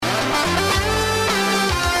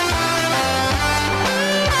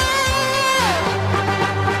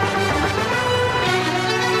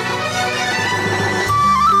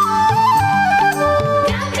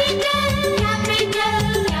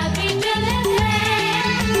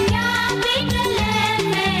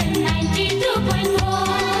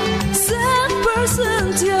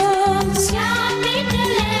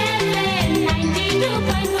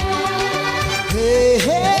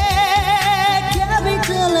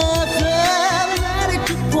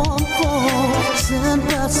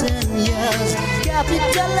'cause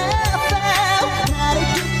Capital FM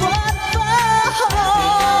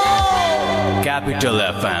 92.4. Capital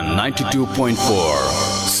FM 92.4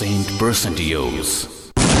 Saint Percentios.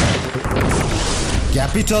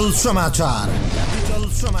 Capital समाचार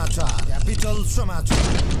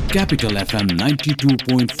Capital FM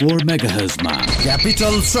 92.4 MHz मा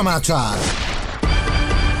Capital समाचार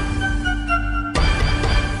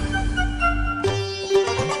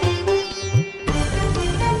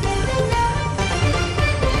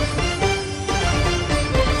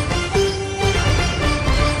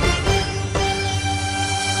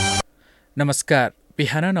नमस्कार,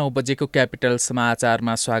 बिहान 9 बजेको क्यापिटल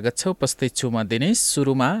समाचारमा स्वागत छ। उपस्थित छु म दिनेश।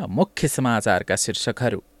 सुरुमा मुख्य समाचारका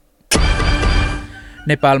शीर्षकहरू।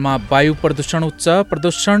 नेपालमा वायु प्रदूषण उच्च,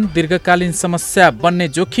 प्रदूषण दीर्घकालीन समस्या बन्ने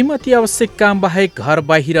जोखिम, अति आवश्यक काम बाहेक घर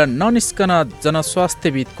बाहिर ननिस्कन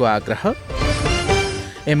जनस्वास्थ्यविदको आग्रह।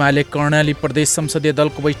 एमाले कर्णाली प्रदेश संसदीय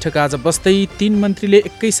दलको बैठक आज बस्दै 3 मन्त्रीले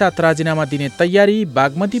एकैसाथ राजीनामा दिने तयारी।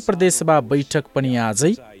 बागमती प्रदेशसभा बैठक पनि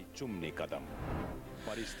आजै।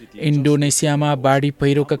 इन्डोनेसियामा बाढी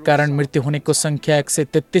पहिरोका कारण मृत्यु हुनेको संख्या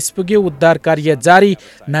 133 पुग्यो। उद्धार कार्य जारी।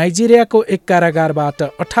 नाइजेरियाको एक कारागारबाट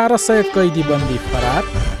 1800 कैदी बन्दी फरार।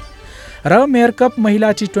 र मेयर कप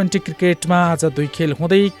महिला टी20 क्रिकेटमा आज 2 खेल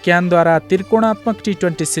हुँदै क्यानद्वारा त्रिकोणात्मक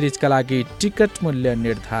टी20 सिरिजका लागि टिकट मूल्य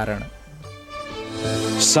निर्धारण।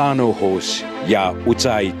 सानो होस् या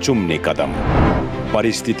उचाइ चुम्ने कदम,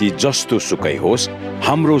 परिस्थिति जस्तो सुकै होस्,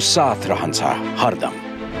 हाम्रो साथ रहन्छ हरदम।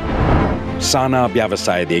 साना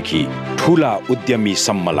व्यवसायदेखि ठूला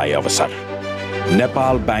उद्यमीसम्मलाई अवसर।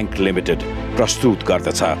 नेपाल बैंक लिमिटेड प्रस्तुत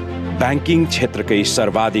गर्दछ ब्याङ्किङ क्षेत्रकै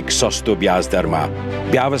सर्वाधिक सस्तो ब्याज दरमा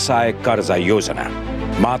व्यवसाय कर्जा योजना,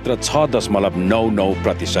 मात्र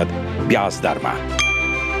 6.99% ब्याज दरमा।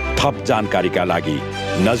 थप जानकारीका लागि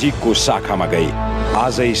नजिकको शाखामा गई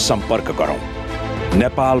आजै सम्पर्क गरौँ।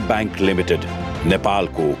 नेपाल बैंक लिमिटेड,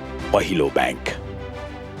 नेपालको पहिलो बैंक।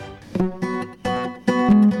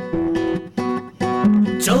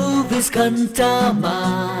 24 घण्टामा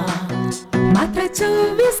मात्र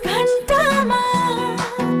 24 घण्टामा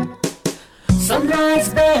सनराइज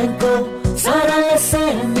ब्याङ्कको सरल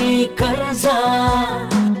सेमी कर्जा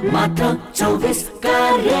मात्र 24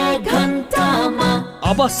 कार्य घण्टामा।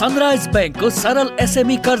 अब सनराइज ब्याङ्कको सरल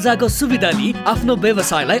एसएमई कर्जाको सुविधा लिई आफ्नो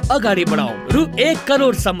व्यवसायलाई अगाडि बढाऊ। रु 1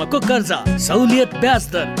 करोडसम्मको कर्जा, सहुलियत ब्याज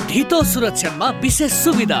दर, ढितो सुरक्षामा विशेष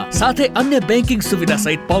सुविधा, साथै अन्य ब्याङ्किङ सुविधा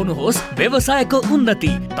सहित पाउनुहोस् व्यवसायको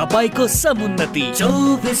उन्नति, तपाईको समुन्नति।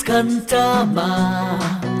 24 घण्टामा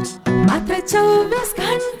मात्र 24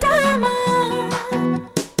 घण्टामा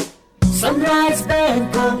सनराइज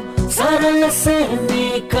ब्याङ्कको सरल सेमी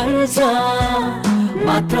कर्जा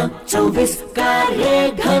मात्र 24 कार्य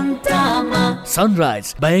घण्टामा।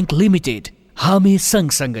 सनराइज बैंक लिमिटेड, हामी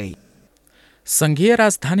सँगसँगै। संघीय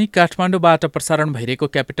राजधानी काठमाडौँबाट प्रसारण भइरहेको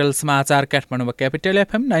क्यापिटल समाचार काठमाडौँमा क्यापिटल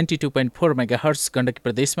एफएम 92.4 मेगाहर्ट्ज, गण्डकी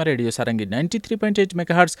प्रदेशमा रेडियो सारङ्गी 93.8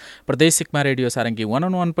 मेगाहर्ट्ज, प्रदेश 1मा रेडियो सारङ्गी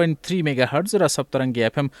 101.3 मेगाहर्ट्ज र सप्तरङ्गी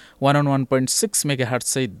एफएम 101.6 मेगाहर्ट्ज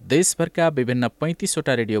सहित देशभरका विभिन्न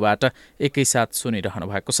 35वटा रेडियोबाट एकैसाथ सुनिरहनु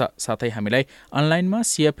भएको छ। साथै हामीलाई अनलाइनमा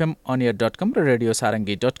cfmoniair.com र रेडियो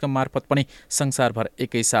सारङ्गी.com मार्फत पनि संसारभर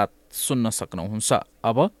एकैसाथ सुन्न सक्नुहुन्छ।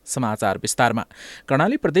 अब समाचार विस्तारमा।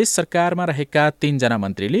 कर्णाली प्रदेश सरकारमा रहेका 3 जना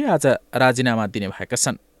मन्त्रीले आज राजीनामा दिने भएका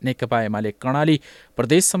छन्। नेकपा एमाले कर्णाली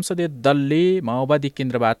प्रदेश संसदीय दलले माओवादी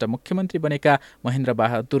केन्द्रबाट मुख्यमन्त्री बनेका महेन्द्र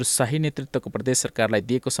बहादुर शाही नेतृत्वको प्रदेश सरकारलाई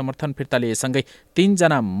दिएको समर्थन फिर्ता लिएसँगै 3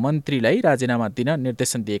 जना मन्त्रीलाई राजीनामा दिन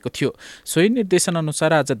निर्देशन दिएको थियो। सोही निर्देशन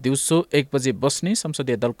अनुसार आज दिउँसो 1 बजे बस्ने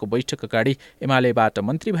संसदीय दलको बैठक अगाडि एमालेबाट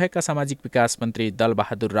मन्त्री भएका सामाजिक विकास मन्त्री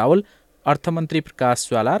दलबहादुर रावल, अर्थमन्त्री प्रकाश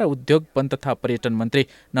ज्वाला र उद्योग वन तथा पर्यटन मन्त्री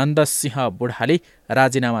नन्दसिंह बुढाले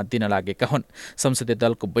राजीनामा दिन लागेका हुन्। संसदीय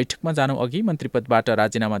दलको बैठकमा जानु अघि मन्त्रीपदबाट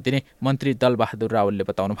राजीनामा दिने मन्त्री दलबहादुर रावलले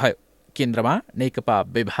बताउनुभयो। केन्द्रमा नेकपा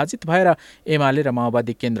विभाजित भएर एमाले र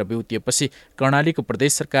माओवादी केन्द्र बिउतिएपछि कर्णालीको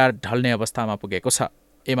प्रदेश सरकार ढल्ने अवस्थामा पुगेको छ।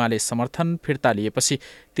 एमाले समर्थन फिर्ता लिएपछि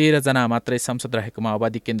 13 जना मात्रै सांसद रहेको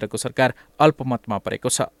माओवादी केन्द्रको सरकार अल्पमतमा परेको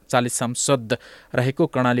छ। 40 सांसद रहेको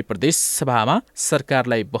कर्णाली प्रदेश सभामा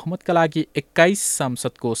सरकारलाई बहुमतका लागि 21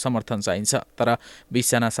 सांसदको समर्थन चाहिन्छ। तर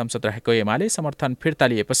 20 जना सांसद रहेको एमाले समर्थन फिर्ता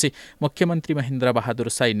लिएपछि मुख्यमन्त्री महेन्द्र बहादुर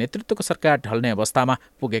शाही नेतृत्वको सरकार ढल्ने अवस्थामा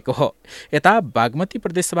पुगेको हो। यता बागमती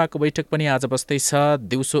प्रदेशसभाको बैठक पनि आज बस्दैछ।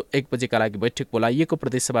 दिउँसो 1 बजेका लागि बैठक बोलाइएको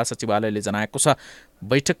प्रदेशसभा सचिवालयले जनाएको छ।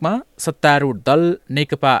 बैठकमा सत्तारूढ दल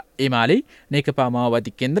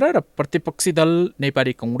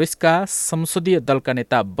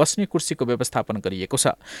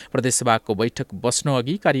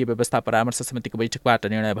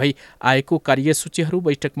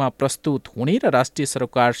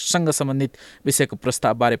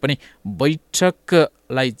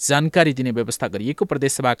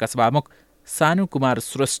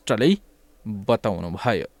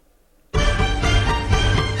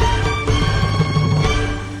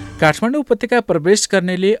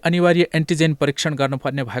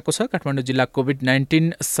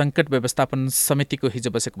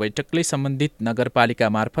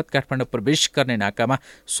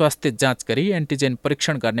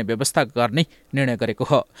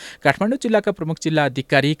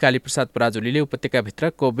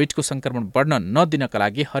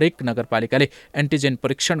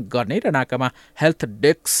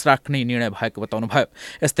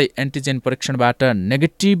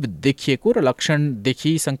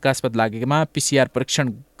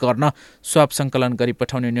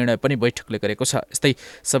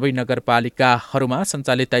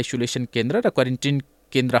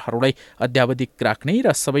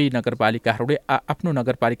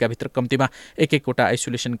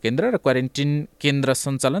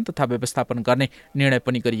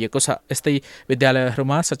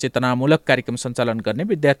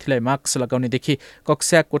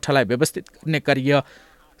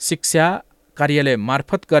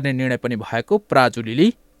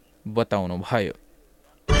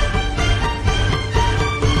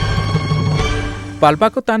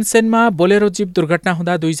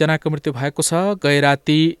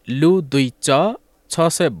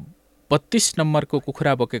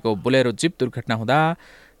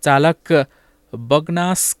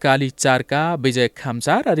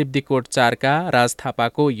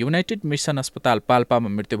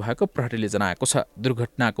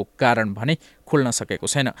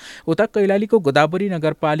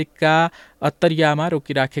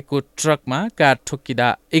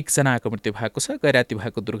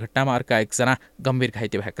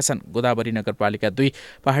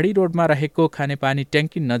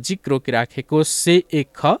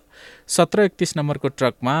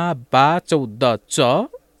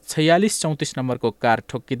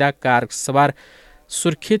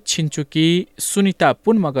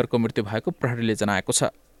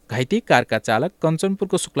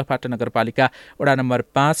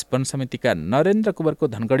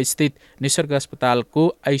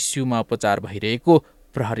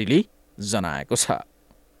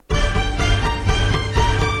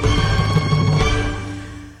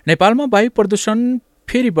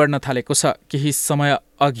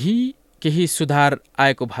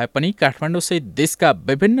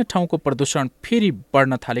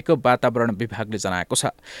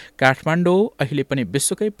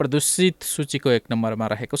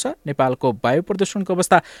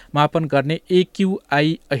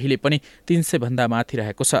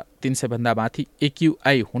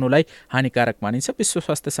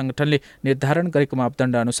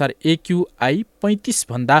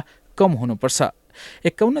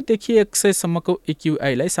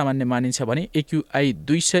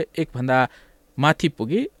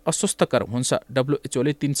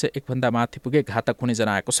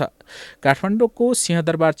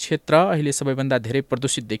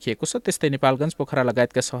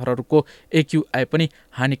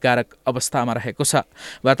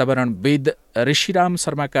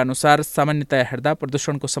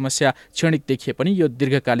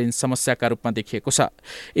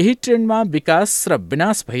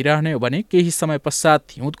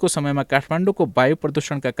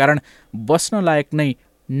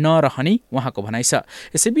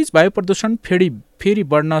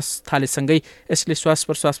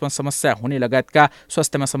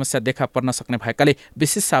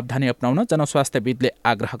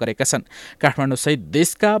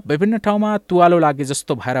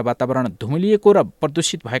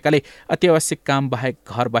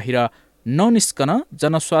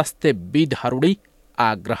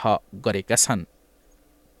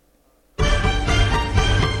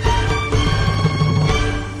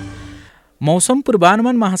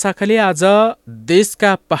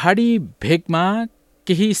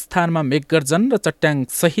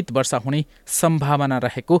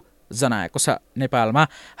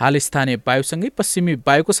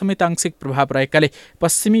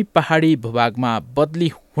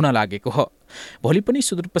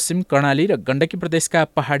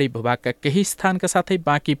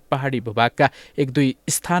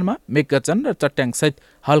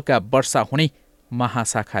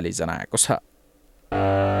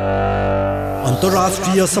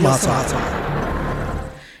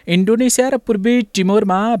इन्डोनेसिया र पूर्वी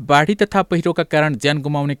टिमोरमा बाढी तथा पहिरोका कारण ज्यान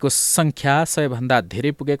गुमाउनेको संख्या 100 भन्दा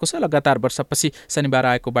धेरै पुगेको छ। लगातार वर्षपछि शनिबार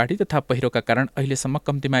आएको बाढी तथा पहिरोका कारण अहिलेसम्म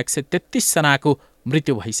कम्तीमा 133 जनाको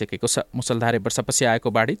मृत्यु भइसकेको छ। मुसलधारे वर्षपछि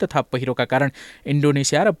आएको बाढी तथा पहिरोका कारण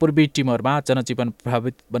इन्डोनेसिया र पूर्वी टिमोरमा जनजीवन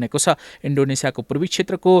प्रभावित बनेको छ। इन्डोनेसियाको पूर्वी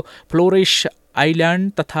क्षेत्रको फ्लोरेस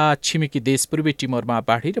आइल्यान्ड तथा छिमेकी देश पूर्वी टिमोरमा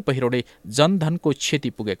बाढी र पहिरोले जनधनको क्षति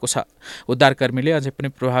पुगेको छ। उद्धारकर्मीले अझै पनि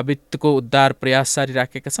प्रभावितको उद्धार प्रयास जारी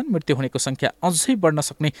राखेका छन्। मृत्यु हुनेको संख्या अझै बढ्न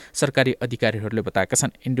सक्ने सरकारी अधिकारीहरूले बताएका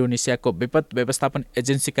छन्। इन्डोनेसियाको विपद व्यवस्थापन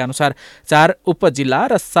एजेन्सीका अनुसार 4 उपजिल्ला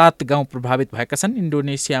र 7 गाउँ प्रभावित भएका छन्।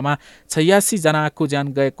 इन्डोनेसियामा 86 जनाको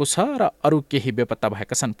ज्यान गएको छ र अरू केही बेपत्ता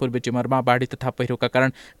भएका छन्। पूर्वी टिमोरमा बाढी तथा पहिरोका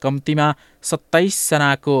कारण कम्तीमा 27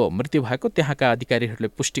 जनाको मृत्यु भएको त्यहाँका अधिकारीहरूले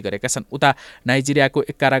पुष्टि गरेका छन्। उता नाइजेरियाको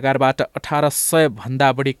एक कारागारबाट 1800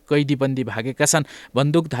 भन्दा बढी कैदीबन्दी भागेका छन्।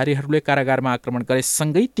 बन्दुकधारीहरूले कारागारमा आक्रमण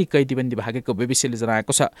गरेसँगै ती कैदीबन्दी भागेको बीबीसीले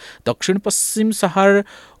जनाएको छ। दक्षिण पश्चिम सहर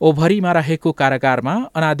ओभरीमा रहेको कारागारमा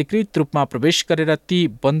अनाधिकृत रूपमा प्रवेश गरेर ती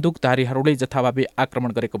बन्दुकधारीहरूले जथाभावी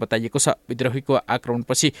आक्रमण गरेको बताइएको छ। विद्रोहीको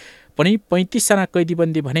आक्रमणपछि पनि 35 जना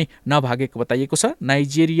कैदीबन्दी भने नभागेको बताइएको छ।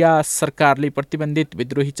 नाइजेरिया सरकारले प्रतिबन्धित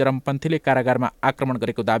विद्रोही चरमपन्थीले कारागारमा आक्रमण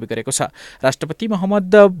गरेको दावी गरेको छ। राष्ट्रपति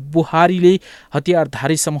मोहम्मद बुहारीले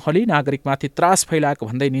हतियारधारी समूहले नागरिकमाथि त्रास फैलाएको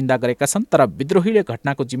भन्दै निन्दा गरेका छन्, तर विद्रोहीले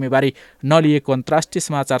घटनाको जिम्मेवारी नलिएको अन्तर्राष्ट्रिय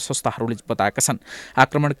समाचार संस्थाहरूले बताएका छन्।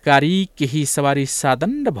 आक्रमणकारी केही सवारी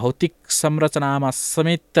साधन र भौतिक संरचनामा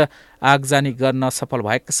समेत आगजानी गर्न सफल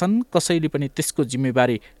भएका छन्। कसैले पनि त्यसको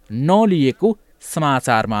जिम्मेवारी नलिएको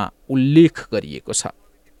समाचारमा उल्लेख गरिएको छ।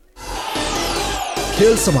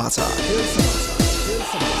 खेल समाचार।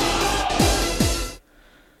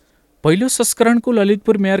 पहिलो संस्करणको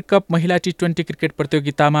ललितपुर मेयर कप महिला टी20 क्रिकेट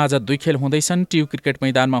प्रतियोगितामा आज 2 खेल हुँदैछन्। टियु क्रिकेट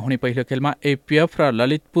मैदानमा हुने पहिलो खेलमा एपीएफ र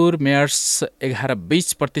ललितपुर मेयर्स 11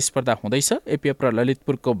 बीच प्रतिस्पर्धा हुँदैछ। एपीएफ र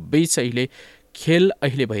ललितपुरको बीच खेल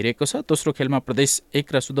अहिले भइरहेको छ। दोस्रो खेलमा प्रदेश 1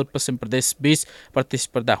 र सुदूरपश्चिम प्रदेश बीच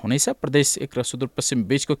प्रतिस्पर्धा हुनेछ। प्रदेश 1 र सुदूरपश्चिम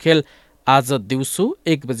बीचको खेल आज दिउँसो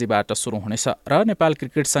 1 बजेबाट सुरु हुनेछ। र नेपाल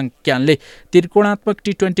क्रिकेट संघ क्यानले त्रिकोणात्मक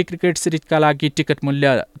टी20 क्रिकेट सिरिजका लागि टिकट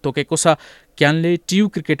मूल्य तोकेको छ। क्यानले टियु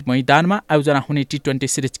क्रिकेट मैदानमा आयोजना हुने टी20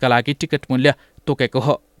 सिरिजका लागि टिकट मूल्य तोकेको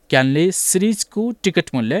हो। क्यानले सिरिजको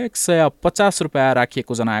टिकट मूल्य 150 रुपियाँ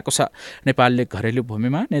राखिएको जनाएको छ। नेपालले घरेलु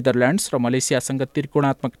भूमिमा नेदरल्यान्ड्स र मलेसियासँग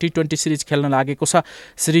त्रिकोणात्मक टी20 सिरिज खेल्न लागेको छ।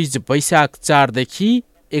 सिरिज वैशाख 4 देखि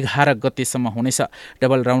 11 गतेसम्म हुनेछ।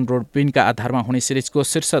 डबल राउन्ड रोबिनका आधारमा हुने सिरिजको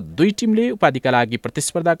शीर्ष 2 टिमले उपाधिका लागि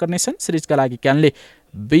प्रतिस्पर्धा गर्नेछन्। सिरिजका लागि क्यानले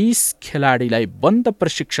 20 खेलाडीलाई बन्द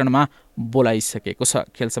प्रशिक्षणमा बोलाइसकेको छ।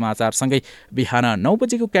 खेल समाचारसँगै बिहान 9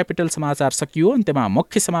 बजेको क्यापिटल समाचार सकियो। अन्त्यमा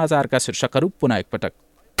मुख्य समाचारका शीर्षकहरू पुनः एकपटक।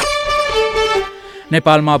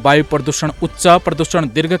 नेपालमा वायु प्रदूषण उच्च, प्रदूषण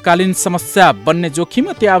दीर्घकालीन समस्या बन्ने जोखिम,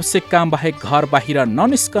 अति आवश्यक काम बाहेक घर बाहिर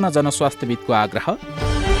ननिस्कन जनस्वास्थ्यविदको आग्रह।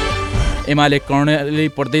 एमाले कर्णाली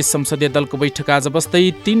प्रदेश संसदीय दलको बैठक आज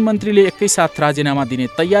बस्दै 3 मन्त्रीले एकैसाथ राजीनामा दिने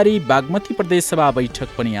तयारी। बागमती प्रदेश सभा बैठक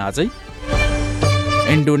पनि आजै।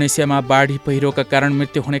 इन्डोनेसियामा बाढी पहिरोका कारण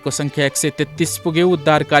मृत्यु हुनेको संख्या 133 पुग्यो।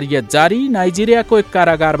 उद्धार कार्य जारी। नाइजेरियाको एक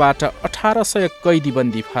कारागारबाट 1800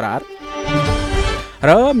 कैदीबन्दी फरार।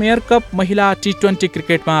 र मेयर कप महिला टी20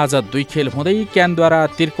 क्रिकेटमा आज 2 खेल हुँदै क्यानद्वारा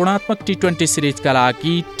त्रिकोणात्मक टी20 सिरिजका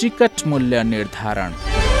लागि टिकट मूल्य निर्धारण।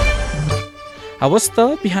 हवस्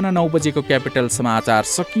त बिहान 9 बजेको क्यापिटल समाचार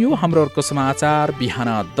सकियो। हाम्रो अर्को समाचार बिहान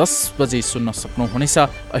 10 बजे सुन्न सक्नुहुनेछ।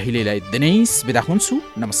 अहिलेलाई दिनेश बिदा हुन्छु।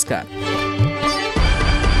 नमस्कार।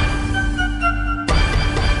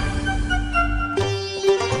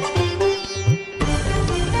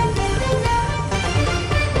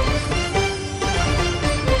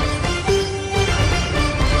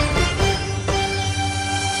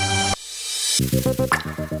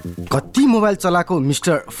 कति मोबाइल चलाएको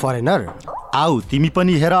मिस्टर फरेनर? आऊ तिमी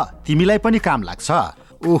पनि हेर, तिमीलाई पनि काम लाग्छ।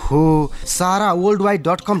 ओहो, सारा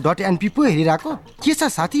worldwide.com.np पो हेरिरहेको के छ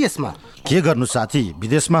साथी यसमा? के गर्नु साथी,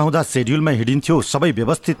 विदेशमा हुँदा शेड्युलमा हिँडिन्थ्यो, सबै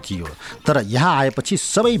व्यवस्थित थियो। तर यहाँ आएपछि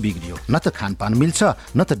सबै बिग्रियो। न त खानपान मिल्छ,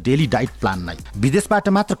 न त डेली डाइट प्लान नै। विदेशबाट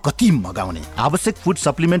मात्र कति मगाउने। आवश्यक फुड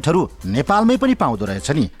सप्लिमेन्टहरू नेपालमै पनि पाउँदो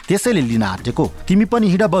रहेछ नि, त्यसैले लिन आँटेको। तिमी पनि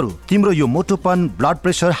हिँड बरु। तिम्रो यो मोटोपन, ब्लड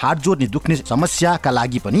प्रेसर, हार्ट जोड्ने दुख्ने समस्याका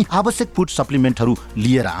लागि पनि आवश्यक फुड सप्लिमेन्टहरू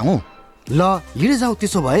लिएर आऊ। ल हिँड जाऊ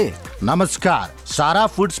त्यसो भए। नमस्कार, सारा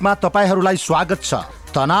फुड्समा तपाईहरूलाई स्वागत छ।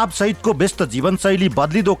 तनाव सहितको व्यस्त जीवनशैली,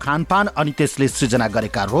 बदलिदो खानपान अनि त्यसले सृजना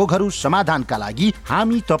गरेका रोगहरू समाधानका लागि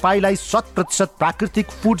हामी तपाईलाई 100% प्राकृतिक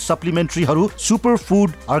food सप्लिमेन्ट्रीहरू, super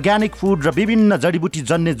food, organic food र विभिन्न जडीबुटी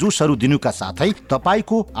जन्य जुसहरू दिनुका साथै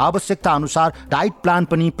तपाईको आवश्यकता अनुसार डाइट प्लान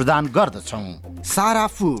पनि प्रदान गर्दछौं। सारा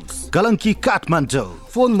फुड्स, गलंकी, काठमाडौँ।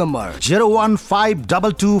 Phone number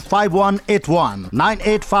 015225181,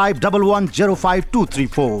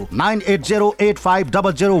 9851105234,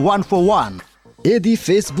 9808500141। यदि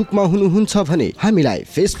फेसबुकमा हुनुहुन्छ भने हामीलाई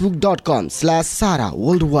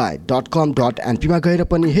facebook.com/saraworldwide.com.np मा गएर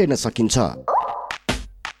पनि हेर्न सकिन्छ।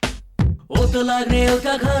 ओतो लाग्ने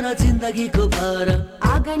एउटा घर जिन्दगीको भर,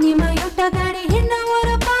 आँगनीमा एउटा गाडी हिँड्न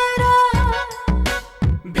वरपर,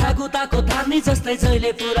 भ्यागुताको धार्नी जस्तै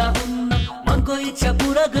जहिले पुरा हुन्न, मनको इच्छा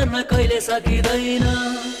पुरा गर्न कहिले सकिँदैन।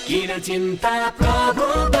 किन चिन्ता, प्रभु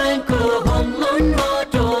बैंकको होम लोन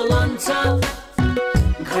अटो लोन छ,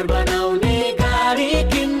 घर बनाउने गाडी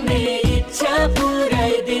किन्ने इच्छा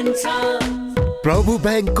पुर्याइदिन्छ। प्रभु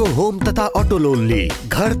बैंकको होम तथा अटो लोनले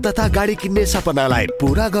घर तथा गाडी किन्ने सपनालाई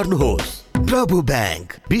पूरा गर्नुहोस्। प्रभु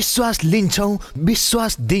बैंक, विश्वास लिन्छौं,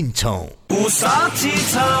 विश्वास दिन्छौं। साथी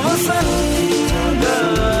छ मसँग,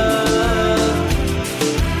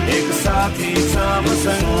 एक साथी छ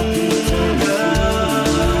मसँग,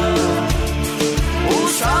 ओ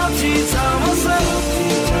साथी छ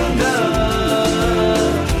मसँग,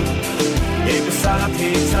 एक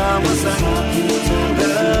साथी छ मसँग।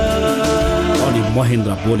 अनि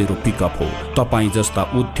महेन्द्र बोलेरो पिकअप हो तपाईँ जस्ता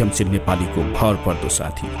उद्यमशील नेपालीको भर पर्दो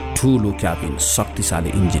साथी। ठुलो क्याबिन, शक्तिशाली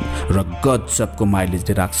इन्जिन र गजबको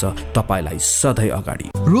माइलेजले राख्छ तपाईलाई सधैँ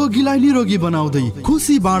अगाडि। रोगीलाई निरोगी बनाउँदै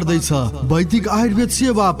खुसी बाँड्दैछ वैदिक आयुर्वेद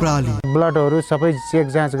सेवा प्रणाली। ब्लडहरू सबै चेक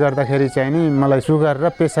जाँच गर्दाखेरि चाहिँ नि मलाई सुगर र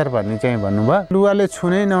प्रेसर भन्ने चाहिँ भन्नुभयो। लुगाले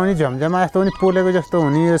छुनै नहुने झमझमा जस्तो पनि पोलेको जस्तो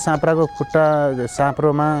हुने यो साँप्राको खुट्टा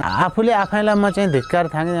साँप्रोमा। आफूले आफैलाई म चाहिँ धिक्कार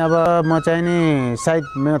थालेँ। अब म चाहिँ नि सायद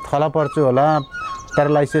थला पर्छु होला,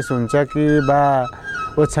 प्यारालाइसिस हुन्छ कि बा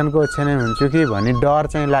ओछ्यानको ओछ्यानै हुन्छु कि भन्ने डर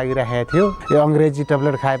चाहिँ लागिरहेको थियो। यो अङ्ग्रेजी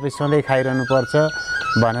ट्याब्लेट खाएपछि सधैँ खाइरहनु पर्छ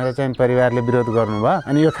भनेर चाहिँ परिवारले विरोध गर्नुभयो।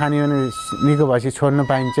 अनि यो खाने भने निको भएपछि छोड्नु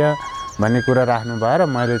पाइन्छ भन्ने कुरा राख्नु भयो र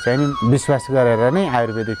मैले चाहिँ नि विश्वास गरेर नै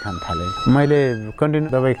आयुर्वेदिक खान थालेँ। मैले कन्टिन्यू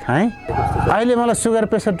दबाई खाएँ। अहिले मलाई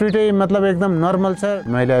सुगर प्रेसर दुइटै मतलब एकदम नर्मल छ।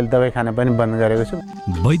 मैले अहिले दबाई खान पनि बन्द गरेको छु।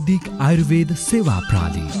 वैदिक आयुर्वेद सेवा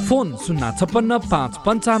प्रणाली। Phone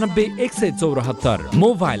 056-595-174,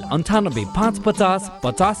 mobile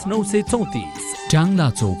 98-550-50934। ट्याङ्ला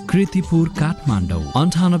चौक, कृतिपुर, काठमाडौँ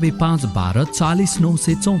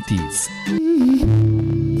 98-512-40934।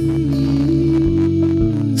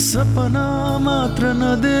 सपना मात्र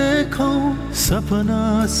नदेखौं,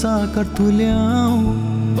 सपना साकार तुल्याऊ,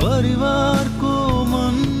 परिवारको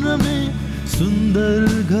मन में सुन्दर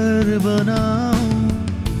घर बनाऊ।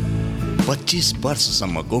 25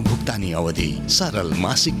 वर्षसम्मको भुक्तानी अवधि, सरल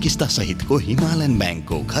मासिक किस्ता सहितको हिमालयन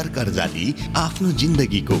ब्याङ्कको घर कर्जाली आफ्नो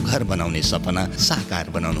जिन्दगीको घर बनाउने सपना साकार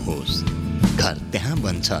बनाउनुहोस्। घर त्यहाँ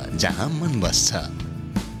बन्छ जहाँ मन बस्छ।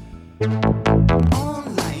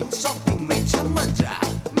 अनलाइन शपिङमै छ मजा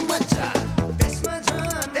मजा, त्यसमा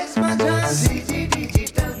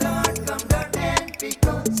CGdigital.com.np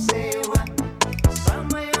को सेवा,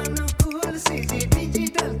 समय अनुकूल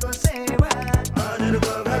CGdigital को सेवा।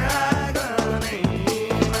 हजुरको घर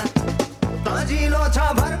आँगनैमा सजिलो छ,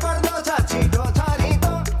 भरपर्दो छ, छिटो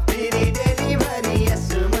छरितो, फेरि डेलिभरी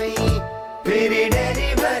यसमै, फेरि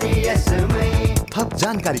डेलिभरी यसमै। थप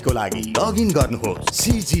जानकारीको लागि लगइन गर्नुहोस्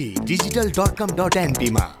cgdigital.com.np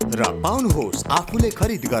मा र पाउनुहोस् आफूले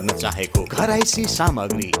खरिद गर्न चाहेको घरैसी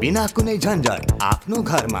सामग्री बिना कुनै झन्झट। आफ्नो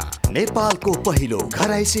घरमा नेपालको पहिलो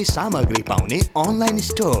घरैसी सामग्री पाउने online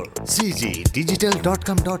store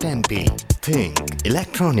cgdigital.com.np। Think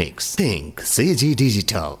electronics, think CG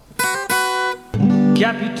Digital.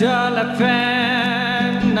 Capital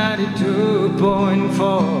FM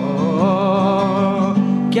 92.4.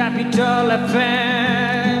 Capital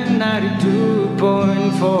FM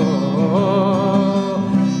 92.4.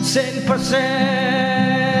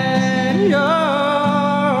 100% yours.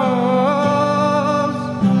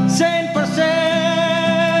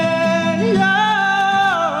 100% yours.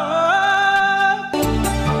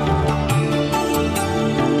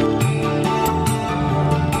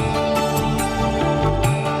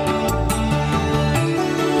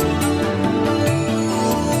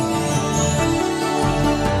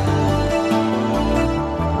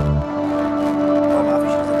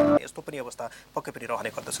 यस्तो पनि अवस्था अवस्था पक्कै पनि रहने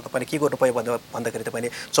गर्दछ। तपाईँले के गर्नु पर्यो भन्दाखेरि तपाईँले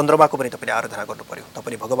चन्द्रमाको पनि तपाईँले आराधना गर्नु पर्यो।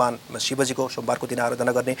 तपाईँले भगवान शिवजीको सोमबारको दिन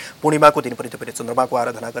आराधना गर्ने, पूर्णिमाको दिन पनि तपाईँले चन्द्रमाको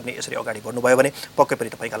आराधना गर्ने, यसरी अगाडि बढ्नुभयो भने पक्कै पनि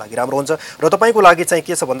तपाईँका लागि राम्रो हुन्छ। र तपाईँको लागि चाहिँ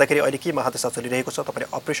के छ भन्दाखेरि अहिले के महादशा चलिरहेको छ, तपाईँले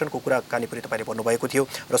अपरेसनको कुराकानी पनि तपाईँले भन्नुभएको थियो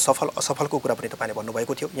र सफल असफलको कुरा पनि तपाईँले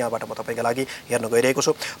भन्नुभएको थियो। यहाँबाट म तपाईँका लागि हेर्न गइरहेको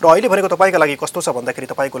छु र अहिले भनेको तपाईँका लागि कस्तो छ भन्दाखेरि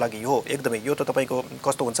तपाईँको लागि यो एकदमै यो त तपाईँको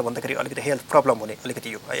कस्तो हुन्छ भन्दाखेरि अलिकति हेल्थ प्रब्लम हुने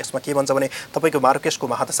अलिकति यो यसमा के भन्छ भने तपाईँको मार्केसको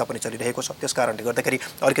महादशा पनि चलिरहेको छ। त्यस कारणले गर्दाखेरि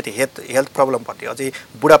अलिकति हेल्थ प्रब्लम भन्ने अझै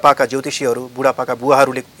बुढापाका ज्योतिषीहरू बुढापाका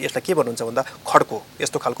बुवाहरूले यसलाई के भन्नुहुन्छ भन्दा खड्को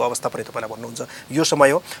यस्तो खालको अवस्था पनि तपाईँलाई भन्नुहुन्छ यो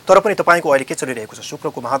समय हो। तर पनि तपाईँको अहिले के चलिरहेको छ,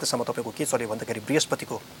 शुक्रको महादशामा तपाईँको के चल्यो भन्दाखेरि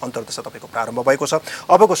बृहस्पतिको अन्तर्दशा तपाईँको प्रारम्भ भएको छ।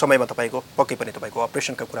 अबको समयमा तपाईँको पक्कै पनि तपाईँको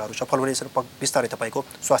अपरेसनका कुराहरू सफल हुनेछन्। बिस्तारै तपाईँको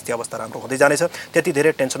स्वास्थ्य अवस्था राम्रो हुँदै जानेछ। त्यति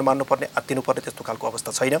धेरै टेन्सन मान्नुपर्ने आत्तिनुपर्ने त्यस्तो खालको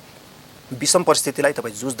अवस्था छैन। विषम परिस्थितिलाई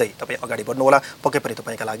तपाईँ जुझ्दै तपाईँ अगाडि बढ्नुहोला, पक्कै पनि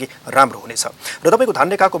तपाईँका लागि राम्रो हुनेछ। र तपाईँको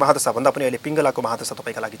धान्यकाको महादशा भन्दा पनि अहिले पिङ्गलाको महादशा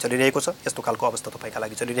तपाईँका लागि चलिरहेको छ। यस्तो खालको अवस्था तपाईँका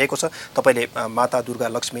लागि चलिरहेको छ। तपाईँले माता दुर्गा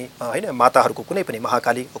लक्ष्मी होइन माताहरूको कुनै पनि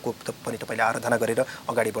महाकालीको पनि तपाईँले आराधना गरेर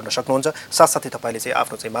अगाडि बढ्न सक्नुहुन्छ। साथसाथै तपाईँले चाहिँ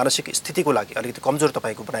आफ्नो चाहिँ मानसिक स्थितिको लागि अलिकति कमजोर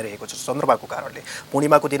तपाईँको बनाइरहेको छ चन्द्रमाको कारणले।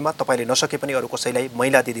 पूर्णिमाको दिनमा तपाईँले नसके पनि अरू कसैलाई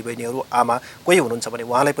महिला दिदीबहिनीहरू आमा कोही हुनुहुन्छ भने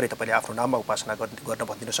उहाँलाई पनि तपाईँले आफ्नो नाममा उपासना गर्न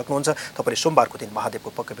भनिदिन सक्नुहुन्छ। तपाईँले सोमबारको दिन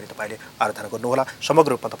महादेवको पक्कै पनि तपाईँले आराधना गर्नुहोला।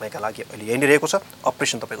 समग्र रूपमा तपाईँका लागि अहिले यही नै रहेको छ।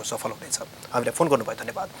 अपरेसन तपाईँको सफल हुनेछ। हामीलाई फोन गर्नुभयो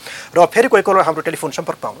धन्यवाद। र फेरि कोही कलर हाम्रो टेलिफोन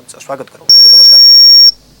सम्पर्कमा हुनुहुन्छ, स्वागत गरौँ। हजुर नमस्कार।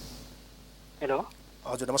 हेलो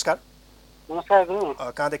हजुर नमस्कार। नमस्कार गुरु।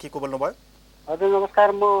 कहाँदेखि को बोल्नुभयो? हजुर नमस्कार,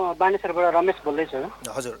 म बानेश्वरबाट रमेश बोल्दैछु।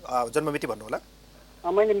 हजुर जन्ममिति भन्नुहोला।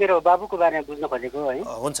 मैले मेरो बाबुको बारेमा बुझ्न खोजेको है।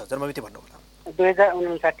 हुन्छ जन्ममिति भन्नुहोला।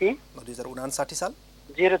 2059 साल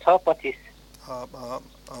 0625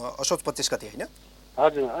 असोज 25 गते होइन?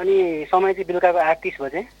 हजुर। अनि समय चाहिँ बेलुकाको 8:30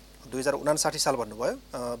 बजे। 2059 साल भन्नुभयो।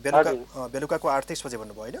 बेलुकाको 8:30 बजे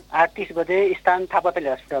भन्नुभयो होइन? 8:30 बजे स्थान थापाटली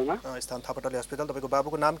हस्पिटलमा। स्थान थापाटली हस्पिटल। तपाईँको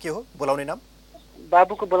बाबुको नाम के हो, बोलाउने नाम?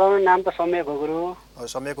 बाबुको बोलाउने नाम त सम्यक हो गुरु।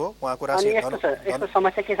 सम्यक हो। उहाँको राशि यस्तो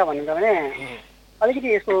समस्या के छ भन्नुहुन्छ भने अलिकति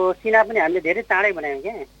यसको चिना पनि हामीले धेरै चाँडै बनायौँ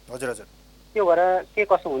के। हजुर हजुर। त्यो भएर के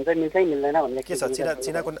कसो हुन्छ मिल्छ कि मिल्दैन भन्ने के छ?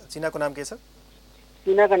 चिनाको नाम के छ?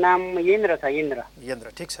 चिनाको नाम येन्द्र छ। येन्द्र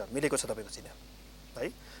ठिक छ, मिलेको छ तपाईँको चिना है।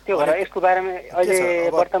 त्यो भएर यसको बारेमा अहिले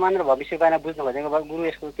वर्तमान र भविष्यको बारेमा बुझ्नु खोजेको गुरु।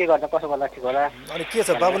 यसको के गर्दा कसो गर्दा ठिक होला? अनि के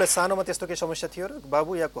छ बाबुलाई सानोमा त्यस्तो केही समस्या थियो र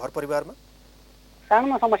बाबु या घर परिवारमा?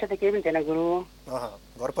 सानोमा समस्या त केही पनि थिएन गुरु।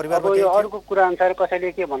 घर परिवारमा यो अरूको कुरा अनुसार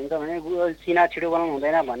कसैले के भन्छ भने चिना छिटो बनाउनु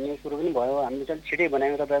हुँदैन भन्ने कुरो पनि भयो। हामीले चाहिँ छिटै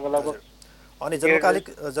बनायौँ तपाईँको लगभग। अनि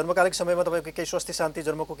जन्मकालिक समयमा तपाईँको केही स्वास्थ्य शान्ति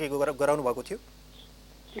जन्मको केही गराउनु भएको थियो?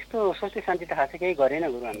 त्यस्तो स्वास्थ्य शान्ति त खासै केही गरेन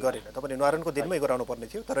गुरु। गरेन। तपाईँले न्वारानको दिनमै गराउनु पर्ने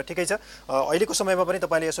थियो। तर ठिकै छ, अहिलेको समयमा पनि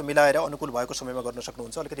तपाईँले यसो मिलाएर अनुकूल भएको समयमा गर्न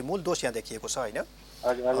सक्नुहुन्छ। अलिकति मूल दोष यहाँ देखिएको छ होइन?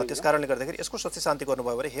 त्यस कारणले गर्दाखेरि यसको स्वास्थ्य शान्ति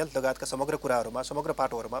गर्नुभयो भने हेल्थ लगायतका समग्र कुराहरूमा समग्र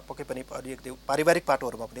पाटोहरूमा पक्कै पनि अलिकति पारिवारिक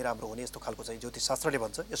पाटोहरूमा पनि राम्रो हुने यस्तो खालको चाहिँ ज्योतिष शास्त्रले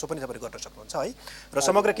भन्छ। यसो पनि तपाईँले गर्न सक्नुहुन्छ है। र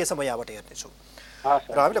समग्र के छ म यहाँबाट हेर्नेछु।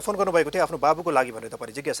 र हामीले फोन गर्नुभएको थियो आफ्नो बाबुको लागि भनेर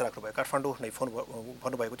तपाईँले जिज्ञासा राख्नुभयो। काठमाडौँ नै फोन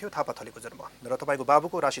भन्नुभएको थियो। थापाथलीको जन्म र तपाईँको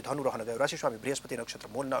बाबुको राशि धनु रहन गयो। राशि स्वामी बृहस्पति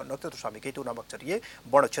नक्षत्र, मूल नक्षत्र स्वामी केतु नामक क्षत्रिय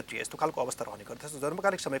वर्ण क्षत्रिय यस्तो खालको अवस्था रहने गर्दछ।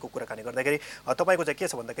 जन्मकालिक समयको कुराकानी गर्दाखेरि तपाईँको चाहिँ के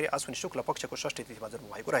छ भन्दाखेरि अश्विनी शुक्ल पक्षको षष्ठी तिथिमा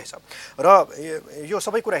जन्म भएको रहेछ। र यो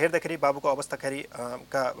सबै कुरा हेर्दाखेरि बाबुको अवस्थाखेरि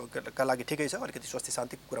का लागि ठिकै छ। अलिकति स्वास्थ्य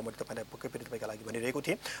शान्तिको कुरा मैले तपाईँलाई पक्कै पनि तपाईँका लागि भनिरहेको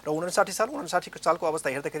थिएँ। र 59 सालको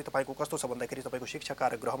अवस्था हेर्दाखेरि तपाईँको कस्तो छ भन्दाखेरि तपाईँको शिक्षा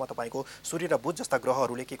कारक ग्रहमा तपाईँको सूर्य र बुध जस्ता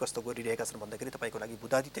ग्रहहरूले के कस्तो गरिरहेका छन् भन्दाखेरि तपाईँको लागि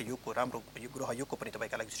बुधादित्य योगको राम्रो ग्रह योगको पनि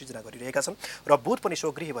तपाईँका लागि सृजना गरिरहेका छन्। र बुध पनि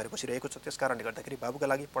स्वगृही भएर बसिरहेको छ। त्यस कारणले गर्दाखेरि बाबुका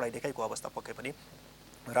लागि पढाइ लेखाइको अवस्था पक्कै पनि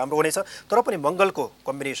राम्रो हुनेछ। तर पनि मङ्गलको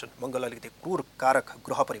कम्बिनेसन, मङ्गल अलिकति क्रूर कारक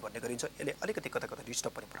ग्रह पनि भन्ने गरिन्छ। यसले अलिकति कता कता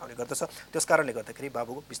डिस्टर्ब पनि पठाउने गर्दछ। त्यस कारणले गर्दाखेरि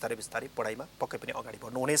बाबुको बिस्तारै पढाइमा पक्कै पनि अगाडि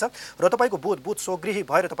बढ्नुहुनेछ। र तपाईँको बुध स्वगृही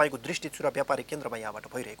भएर तपाईँको दृष्टि चुरा व्यापारिक केन्द्रमा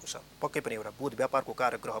यहाँबाट भइरहेको छ। पक्कै पनि एउटा बुध व्यापारको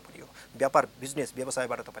कारक ग्रह पनि हो। व्यापार बिजनेस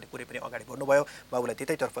व्यवसायबाट तपाईँले कुनै पनि अगाडि बढ्नुभयो, बाबुलाई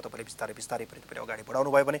त्यतैतर्फ तपाईँले बिस्तारै पनि तपाईँले अगाडि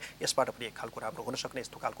बढाउनु भयो भने यसबाट पनि एक खालको राम्रो हुन सक्ने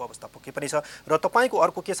यस्तो खालको अवस्था पक्कै पनि छ। र तपाईँको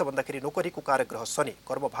अर्को के छ भन्दाखेरि नोकरीको कारक ग्रह शनि,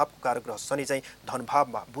 कर्मभावको कारक ग्रह शनि चाहिँ धनभाव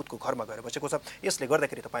बुधको घरमा गएर बसेको छ। यसले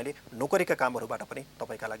गर्दाखेरि तपाईँले नोकरीका कामहरूबाट पनि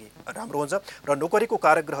तपाईँका लागि राम्रो हुन्छ। र नोकरीको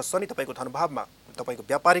कारक ग्रह शनि तपाईँको धनभावमा तपाईँको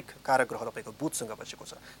व्यापारिक कारक ग्रह तपाईँको बुधसँग बसेको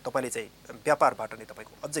छ। तपाईँले चाहिँ व्यापारबाट नै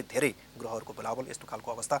तपाईँको अझै धेरै ग्रहहरूको बोलावल यस्तो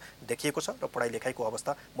खालको अवस्था देखिएको छ। र पढाइ लेखाइको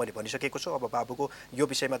अवस्था मैले भनिसकेको छु। अब बाबुको यो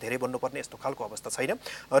विषयमा धेरै भन्नुपर्ने यस्तो खालको अवस्था छैन।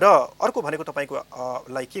 र अर्को भनेको तपाईँको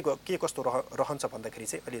लाई के कस्तो रहन्छ भन्दाखेरि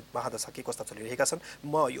चाहिँ अहिले महादशा के कस्ता चलिरहेका छन्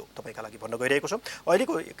म यो तपाईँका लागि भन्न गइरहेको छु।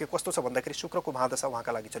 अहिलेको के कस्तो छ भन्दाखेरि शुक्रको महादशा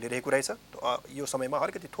उहाँका लागि चलिरहेको रहेछ। यो समयमा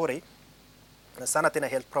अलिकति थोरै सानातिना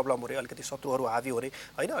हेल्थ प्रब्लमहरू अलिकति शत्रुहरू हावी हुने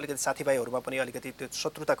होइन अलिकति साथीभाइहरूमा पनि अलिकति त्यो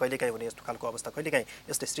शत्रुता कहिलेकाहीँ हुने यस्तो खालको अवस्था कहिलेकाहीँ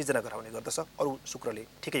यसले सृजना गराउने गर्दछ अरू शुक्रले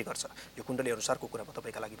ठिकै गर्छ यो कुण्डली अनुसारको कुरा म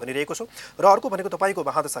तपाईँका लागि भनिरहेको छु र अर्को भनेको तपाईँको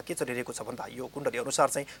महादशा के चलिरहेको छ भन्दा यो कुण्डली अनुसार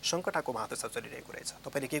चाहिँ सङ्कटाको महादशा चलिरहेको रहेछ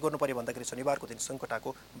तपाईँले के गर्नु पर्यो भन्दाखेरि शनिबारको दिन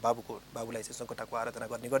सङ्कटाको बाबुलाई चाहिँ सङ्कटाको आराधना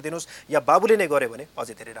गर्ने गरिदिनुहोस् या बाबुले नै गर्यो भने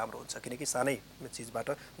अझै धेरै राम्रो हुन्छ किनकि सानै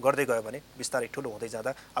चिजबाट गर्दै गयो भने बिस्तारै ठुलो हुँदै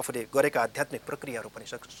जाँदा आफूले गरेका आध्यात्मिक प्रक्रियाहरू पनि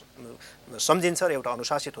सम्झिन्छ र एउटा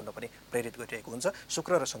अनुशासित हुन पनि प्रेरित गरिरहेको हुन्छ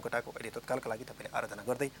शुक्र र सङ्कटाको अहिले तत्कालका लागि तपाईँले आराधना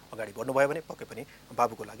गर्दै अगाडि बढ्नुभयो भने पक्कै पनि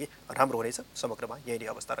बाबुको लागि राम्रो हुनेछ समग्रमा यही नै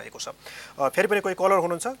अवस्था रहेको छ फेरि पनि कोही कलर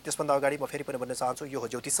हुनुहुन्छ त्यसभन्दा अगाडि म फेरि पनि भन्न चाहन्छु यो हो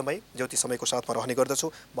ज्योतिष समयको साथमा रहने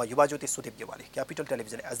गर्दछु म युवा ज्योतिष सुदीप गेवाली क्यापिटल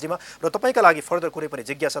टेलिभिजन एचडीमा र तपाईँका लागि फर्दर कुनै पनि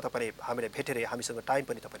जिज्ञासा तपाईँले हामीले भेटेर हामीसँग टाइम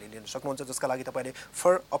पनि तपाईँले लिन सक्नुहुन्छ जसका लागि तपाईँले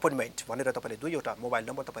फर अपोइन्टमेन्ट भनेर तपाईँले 2वटा मोबाइल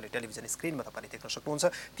नम्बर तपाईँले टेलिभिजन स्क्रिनमा तपाईँले देख्न सक्नुहुन्छ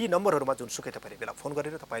ती नम्बरहरूमा जुनसुकै तपाईँले बेला फोन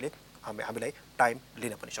गरेर तपाईँले हामीलाई टाइम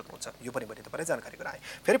लिन पनि सक्नुहुन्छ यो पनि मैले तपाईँलाई जानकारी गराएँ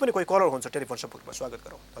फेरि पनि कोही कलर हुन्छ टेलिफोन सम्पर्कमा स्वागत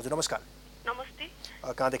गरौँ हजुर नमस्कार नमस्ते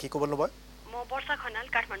कहाँदेखि को बोल्नुभयो म वर्षा खनाल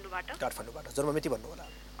काठमाडौँबाट जन्ममिति भन्नु होला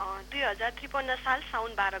 2053 साल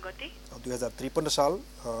साउन 12 गते 2053 साल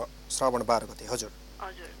श्रावण 12 गते हजुर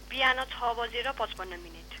बिहान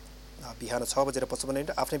 6:55 बिहान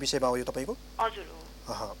 6:55 आफ्नै विषयमा हो यो तपाईँको हजुर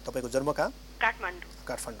हो तपाईँको जन्म कहाँ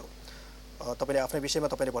काठमाडौँ तपाईँले आफ्नै विषयमा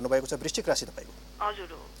तपाईँले भन्नुभएको छ वृश्चिक राशि तपाईँको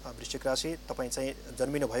हजुर हो वृश्चिक राशि तपाईँ चाहिँ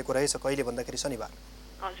जन्मिनु भएको रहेछ कहिले भन्दाखेरि शनिबार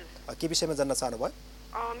हजुर के विषयमा जान्न चाहनुभयो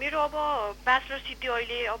मेरो अब ब्याचलर सिद्धियो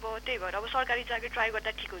अहिले अब त्यही भएर अब सरकारी चाकरी ट्राई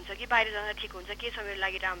गर्दा ठिक हुन्छ कि बाहिर जाँदा ठिक हुन्छ के छ मेरो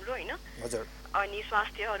लागि राम्रो होइन हजुर अनि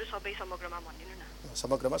स्वास्थ्यहरू सबै समग्रमा भनिदिनु न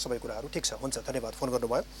समग्रमा सबै कुराहरू ठिक छ हुन्छ धन्यवाद फोन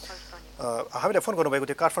गर्नुभयो हामीले फोन गर्नुभएको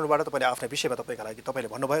थियो काठमाडौँबाट तपाईँले आफ्नै विषयमा तपाईँका लागि तपाईँले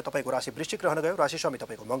भन्नुभयो तपाईँको राशि वृश्चिक रहन गयो राशि स्वामी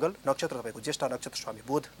तपाईँको मङ्गल नक्षत्र तपाईँको ज्येष्ठ नक्षत्र स्वामी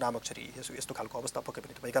बुध नामक्षरी यस्तो खालको अवस्था पक्कै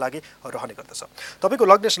पनि तपाईँका लागि रहने गर्दछ तपाईँको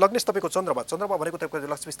लग्नेश तपाईँको चन्द्रमा भनेको तपाईँको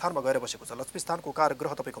लक्ष्मी स्थानमा गएर बसेको छ लक्ष्मी स्थानको कारक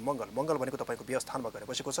ग्रह तपाईँको मङ्गल भनेको तपाईँको व्यय स्थानमा गएर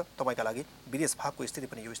बसेको छ तपाईँका लागि विदेश भागको स्थिति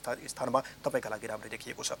पनि यो स्थानमा तपाईँका लागि राम्रो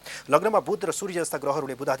देखिएको छ लग्नमा बुध र सूर्य जस्ता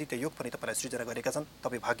ग्रहहरूले बुधादित्य योग पनि तपाईँलाई सृजना गरेका छन्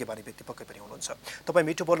तपाईँ भाग्यवानी व्यक्ति पक्कै पनि हुनुहुन्छ तपाईँ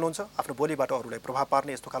मिठो बोल्नुहुन्छ आफ्नो बोलीबाट अरूलाई प्रभाव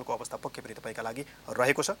पार्ने यस्तो खालको अवस्था पक्कै पनि तपाईँका लागि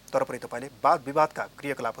रहेको छ तर पनि तपाईँले वाद विवादका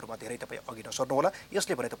क्रियाकलापहरूमा धेरै तपाईँ अघि नसर्नुहोला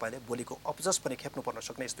यसले भने तपाईँले बोलीको अपजस पनि खेप्नु पर्न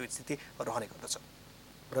सक्ने यस्तो स्थिति रहने गर्दछ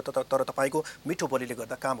तर तपाईँको मिठो बोलीले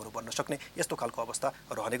गर्दा कामहरू बन्न सक्ने यस्तो खालको अवस्था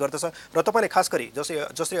रहने गर्दछ र तपाईँले खास गरी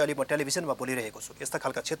जसरी अहिले म टेलिभिजनमा बोलिरहेको छु यस्ता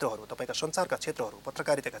खालका क्षेत्रहरू तपाईँका सञ्चारका क्षेत्रहरू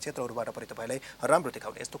पत्रकारिताका क्षेत्रहरूबाट पनि तपाईँलाई राम्रो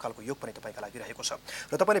देखाउने यस्तो खालको योग पनि तपाईँका लागि रहेको छ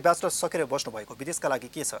र तपाईँले ब्याचलर्स सकेर बस्नुभएको विदेशका लागि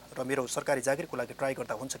के छ र मेरो सरकारी जागिरको लागि ट्राई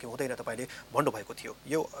गर्दा हुन्छ कि हुँदैन तपाईँले भन्नुभएको थियो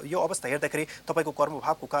यो अवस्था हेर्दाखेरि तपाईँको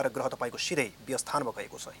कर्मभावको कारक ग्रह तपाईँको सिधै व्यवस्थानमा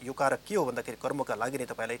गएको छ यो कारक के हो भन्दाखेरि कर्मका लागि नै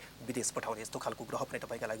तपाईँलाई विदेश पठाउने यस्तो खालको ग्रह पनि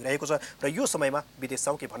तपाईँका लागि रहेको छ र यो समयमा विदेश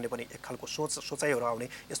के भन्ने पनि एक खालको सोचाइहरू आउने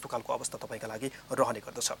यस्तो खालको अवस्था तपाईँका लागि रहने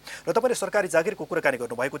गर्दछ र तपाईँले सरकारी जागिरको कुराकानी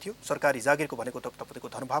गर्नुभएको थियो सरकारी जागिरको भनेको तपाईँको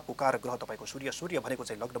धनभावको कारक ग्रह तपाईँको सूर्य भनेको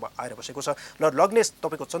चाहिँ लग्नमा आएर बसेको छ र लग्नेश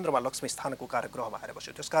तपाईँको चन्द्रमा लक्ष्मी स्थानको कारक ग्रहमा आएर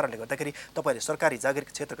बस्यो त्यस कारणले गर्दाखेरि तपाईँले सरकारी जागिर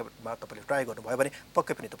क्षेत्रमा तपाईँले ट्राई गर्नुभयो भने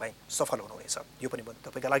पक्कै पनि तपाईँ सफल हुनुहुनेछ यो पनि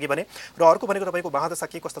तपाईँका लागि भने र अर्को भनेको तपाईँको महादशा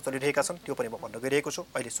के कस्ता चलिरहेका छन् त्यो पनि म भन्न गइरहेको छु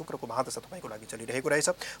अहिले शुक्रको महादशा तपाईँको लागि चलिरहेको रहेछ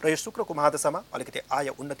र यो शुक्रको महादशामा अलिकति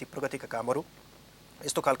आय उन्नति प्रगतिका कामहरू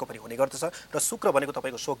यस्तो खालको पनि हुने गर्दछ र शुक्र भनेको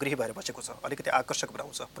तपाईँको स्वगृही भएर बसेको छ अलिकति आकर्षक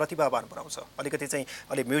बनाउँछ प्रतिभावान बनाउँछ अलिकति चाहिँ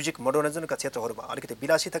अलि म्युजिक मनोरञ्जनका क्षेत्रहरूमा अलिकति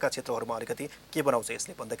विलासिताका क्षेत्रहरूमा अलिकति के बनाउँछ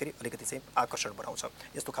यसले भन्दाखेरि अलिकति चाहिँ आकर्षण बनाउँछ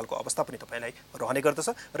यस्तो खालको अवस्था पनि तपाईँलाई रहने गर्दछ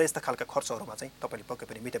र यस्ता खालका खर्चहरूमा चाहिँ तपाईँले पक्कै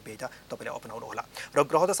पनि मितव्ययता तपाईँले अपनाउनु होला र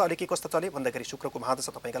ग्रहदशा अहिले के कस्तो चले भन्दाखेरि शुक्रको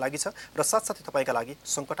महादशा तपाईँका लागि छ र साथसाथै तपाईँका लागि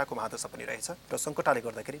सङ्कटाको महादशा पनि रहेछ र सङ्कटाले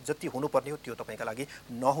गर्दाखेरि जति हुनुपर्ने हो त्यो तपाईँका लागि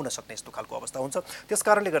नहुन सक्ने यस्तो खालको अवस्था हुन्छ त्यस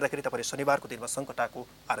कारणले गर्दाखेरि तपाईँले शनिबारको दिनमा सङ्कटाको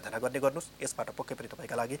आराधना गर्ने गर्नुहोस् यसबाट पक्कै पनि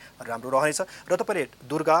तपाईँका लागि राम्रो रहनेछ र तपाईँले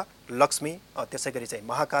दुर्गा लक्ष्मी त्यसै गरी चाहिँ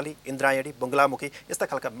महाकाली इन्द्रायणी बङ्गलामुखी यस्ता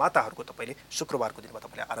खालका माताहरूको तपाईँले शुक्रबारको दिनमा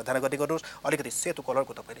तपाईँले आराधना गर्ने गर्नुहोस् अलिकति सेतो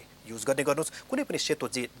कलरको तपाईँले युज गर्ने गर्नुहोस् कुनै पनि सेतो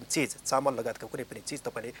चिज चामल लगायतका कुनै पनि चिज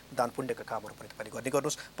तपाईँले दान पुण्यका कामहरू पनि तपाईँले गर्ने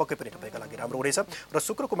गर्नुहोस् पक्कै पनि तपाईँका लागि राम्रो हुनेछ र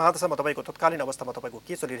शुक्रको महादशामा तपाईँको तत्कालीन अवस्थामा तपाईँको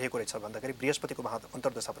के चलिरहेको रहेछ भन्दाखेरि बृहस्पतिको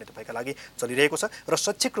अन्तर्दशा पनि तपाईँका लागि चलिरहेको छ र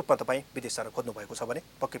शैक्षिक रूपमा तपाईँ विदेश जान खोज्नु भएको छ भने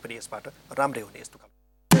पक्कै पनि यसबाट राम्रै हुने यस्तो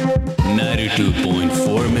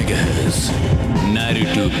 92.4 MHz.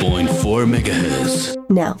 92.4 MHz.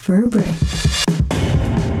 Now for a break.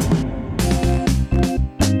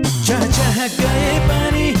 जहाँ गए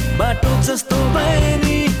पनि बाटो जस्तो भए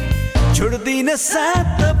नि छोड्दिन साथ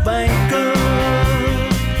तपाईँको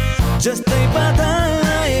जस्तै बाधा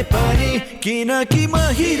आए पनि किनकि म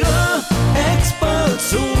हिरो एक्सपर्ट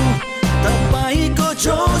छु तपाईँको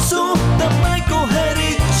जोसु तपाईँको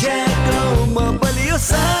हरेक ज्याको म बलियो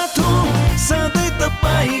साथ हुँ सधैँ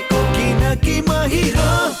तपाईँको किनकि म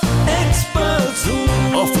हिरो एक्सपल्स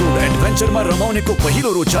अफ-रोड एडभेन्चरमा रमाउनेको पहिलो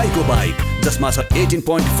रोचाइको बाइक जसमा छ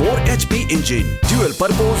 18.4 HP engine, dual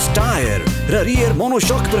purpose tyre र रियर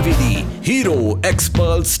मोनोसक प्रविधि। हिरो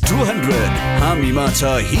एक्सपल्स 200 हामीमा छ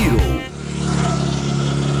हिरो।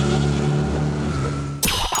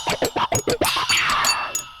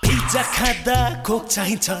 पिज्जा खाँदा कोक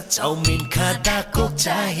चाहिन्छ, चाउमिन खाँदा कोक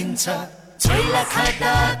चाहिन्छ, छोइला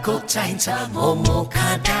खाँदा कोक चाहिन्छ, मोमो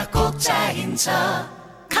खाँदा कोक चाहिन्छ।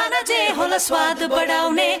 खाना जे होला स्वाद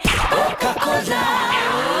बढाउने कोका कोला।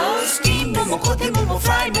 स्टिम मोमो, खोते मोमो,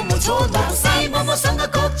 फ्राई मोमो, झोल मोमो, साई मोमोसँग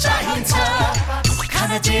कोक चाहिन्छ।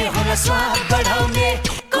 खाना जे होला स्वाद बढाउने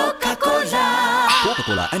Coca Cola.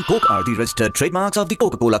 Coca-Cola and Coke are the registered trademarks of the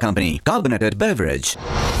Coca-Cola Company. Carbonated beverage.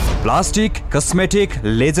 Plastic, cosmetic,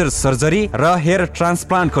 laser surgery र हेयर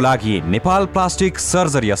ट्रान्सप्लान्टको लागि नेपाल प्लास्टिक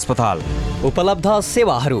सर्जरी अस्पताल। उपलब्ध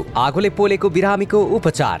सेवाहरू: आगोले पोलेको बिरामीको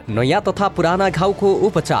उपचार, नयाँ तथा पुराना घाउको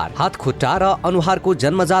उपचार, हात खुट्टा र अनुहारको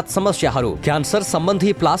जन्मजात समस्याहरू, क्यान्सर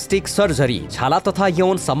सम्बन्धी प्लास्टिक सर्जरी, छाला तथा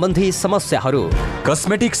यौन सम्बन्धी समस्याहरू।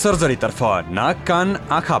 कस्मेटिक सर्जरी तर्फ नाक, कान,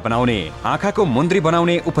 आँखा बनाउने, आँखाको मुन्द्री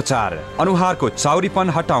बनाउने उपचार, अनुहारको चाउरीपन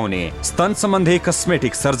हटाउने, स्तन सम्बन्धी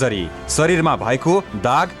कस्मेटिक सर्जरी, शरीरमा भएको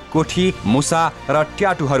दाग, कोठी, मुसा र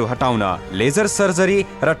ट्याटुहरू हटाउन, लेजर सर्जरी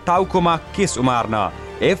र टाउकोमा केश उमार्न,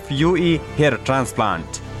 FUE हेयर ट्रान्सप्लान्ट।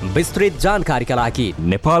 विस्तृत जानकारीका लागि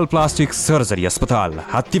नेपाल प्लास्टिक सर्जरी अस्पताल,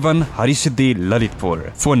 हात्तीवन, हरिसिद्धि, ललितपुर।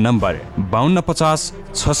 Phone number 5250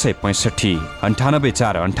 665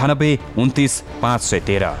 98498 29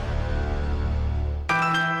 513।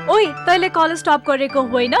 ओइ, तैले कलेज स्टप गरेको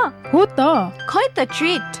होइन? हो त। खै त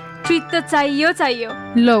ट्रिट त चाहियो।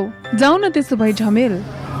 लौ जाऊ न त्यसो भए झमेल।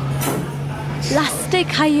 लास्टै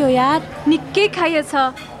खाइयो यार, निकै खाइएछ।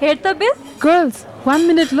 हेर त बिल। गर्ल्स 1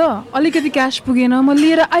 मिनट ल, अलिकति क्यास पुगेन, म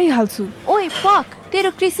लिएर आइहाल्छु। ओइ पक,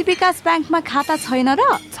 तेरो कृषि विकास ब्याङ्कमा खाता छैन र?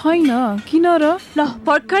 छैन, किन र? ल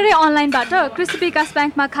भर्खरै अनलाइनबाट कृषि विकास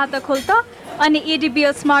ब्याङ्कमा खाता खोल त, अनि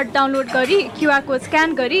ADBL स्मार्ट डाउनलोड गरी QR कोड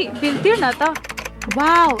स्क्यान गरी बिल तिर्न त।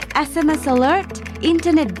 Wow, SMS alert,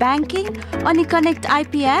 internet banking अनि कनेक्ट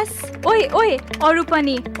IPS। ओइ अरू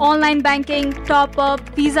पनि online banking, top-up,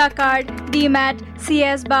 visa card, डीम्याट,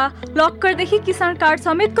 CS बा, लकरदेखि किसान कार्ड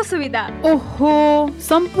समेतको सुविधा। ओहो,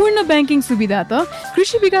 सम्पूर्ण ब्याङ्किङ सुविधा त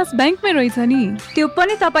कृषि विकास ब्याङ्कमै रहेछ नि। त्यो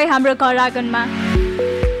पनि तपाईँ हाम्रो घर आँगनमा।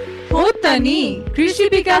 हो त नि, कृषि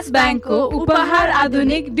विकास ब्याङ्कको उपहार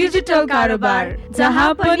आधुनिक डिजिटल कारोबार,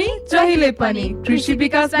 जहाँ पनि जहिले पनि कृषि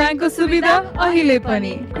विकास ब्याङ्कको सुविधा अहिले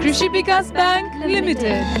पनि। कृषि विकास ब्याङ्क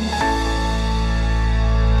लिमिटेड।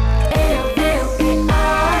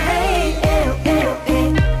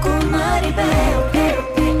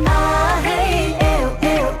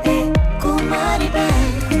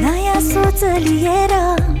 नयाँ सोच लिएर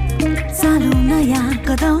चालौ नयाँ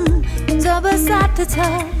कदम, जब साथ छ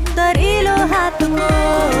दरिलो हातको।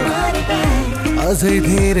 अझै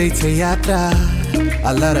धेरै छ यात्रा,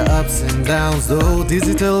 a lot of ups and downs, though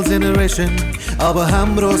digital generation अब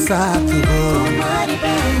हाम्रो साथ हो।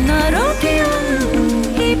 नरोक्यौ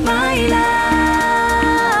यी पाइला,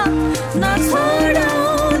 नछोडौ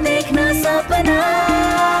देख्न सपना,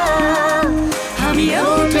 हामी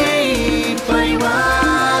एउटै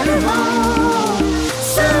परिवार हौ,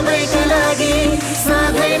 सबैका लागि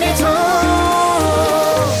सधैँ नै छौ।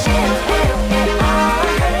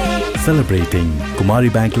 Celebrating Kumari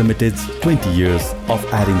Bank Limited's 20 years of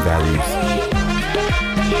adding values.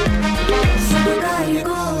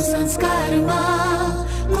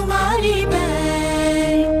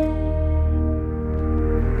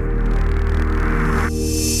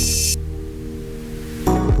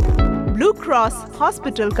 Blue cross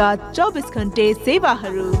hospital का 24 घंटे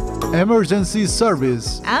सेवाहरू, emergency service,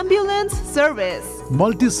 ambulance service,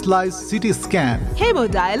 multi-slice CT scan,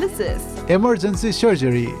 hemodialysis, emergency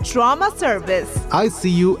surgery, trauma service,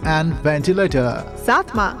 ICU and ventilator,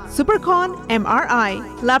 साथमा supercon MRI,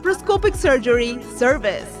 laparoscopic surgery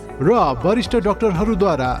service र वरिष्ठ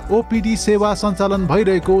डाक्टरहरूद्वारा OPD सेवा सञ्चालन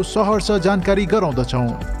भइरहेको सहर्ष जानकारी गराउँदछौँ।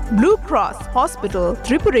 Blue cross hospital,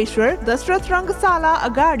 Tripureshwor Dasharath रङ्गशाला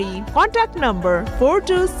अगाडि। Contact number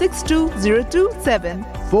 4262027,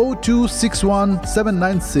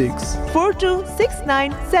 4261796,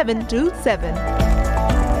 4269727।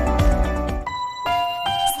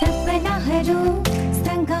 सपनाहरू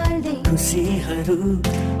सँगाल्दै, खुसीहरू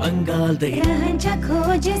अङ्गाल्दै रहन्छ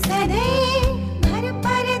खोज सधैँ, भर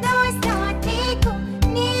पर्दा साथीको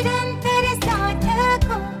निरन्तर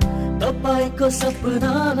साथको। तपाईँको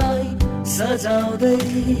सपनालाई सजाउँदै,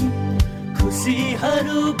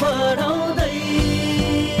 खुसीहरू बढाउँदै,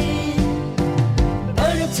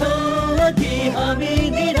 बढ्छौँ अघि हामी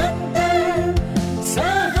निरन्तर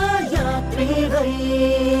सहयात्री र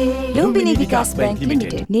गई। लुम्बिनी विकास बैंक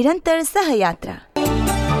लिमिटेड, निरन्तर सहयात्रा।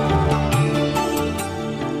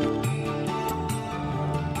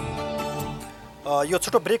 यो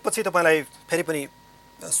छोटो ब्रेकपछि तपाईँलाई फेरि पनि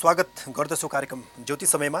स्वागत गर्दछु कार्यक्रम ज्योति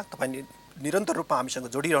समयमा। तपाईँ निरन्तर रूपमा हामीसँग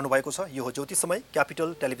जोडिरहनु भएको छ। यो हो ज्योति समय,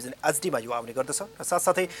 क्यापिटल टेलिभिजन एचडीमा यो आउने गर्दछ र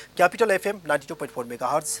साथसाथै क्यापिटल एफएम 92.4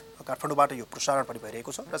 मेगाहर्ज काठमाडौँबाट यो प्रसारण पनि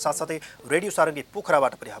भइरहेको छ र साथसाथै रेडियो सारङ्गी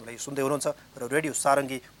पोखराबाट पनि हामीलाई सुन्दै हुनुहुन्छ र रेडियो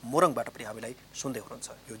सारङ्गी मोरङबाट पनि हामीलाई सुन्दै हुनुहुन्छ।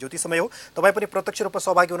 यो ज्योति समय हो। तपाईँ पनि प्रत्यक्ष रूपमा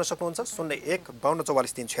सहभागी हुन सक्नुहुन्छ। 01 52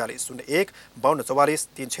 44 346 01 52 44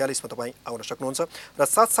 346 मा तपाईँ आउन सक्नुहुन्छ र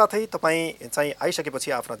साथसाथै तपाईँ चाहिँ आइसकेपछि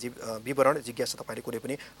आफ्ना विवरण जिज्ञासा तपाईँले कुनै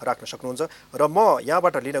पनि राख्न सक्नुहुन्छ र म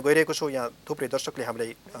यहाँबाट लिन गइरहेको छु। यहाँ थुप्रै दर्शकले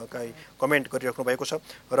हामीलाई कमेन्ट गरिराख्नु भएको छ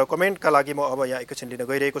र कमेन्टका लागि म अब यहाँ एकैछिन लिन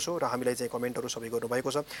गइरहेको छु र हामीलाई चाहिँ कमेन्टहरू सबै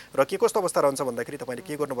गर्नुभएको छ र के कस्तो अवस्था रहन्छ भन्दाखेरि तपाईँले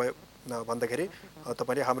के गर्नुभयो भन्दाखेरि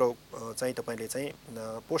तपाईँले हाम्रो तपाईँले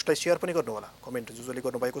पोस्टलाई सेयर पनि गर्नु होला। कमेन्ट जसले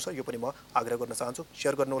गर्नुभएको छ यो पनि म आग्रह गर्न चाहन्छु,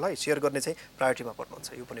 सेयर गर्नु होला है। सेयर गर्ने चाहिँ प्रायोरिटीमा पर्नुहुन्छ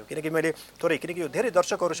यो पनि हो, किनकि मैले किनकि यो धेरै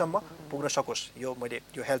दर्शकहरूसम्म पुग्न सकोस् यो मैले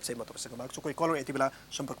यो हेल्प चाहिँ म तपाईँसँग माग्छु। कोही कलर यति बेला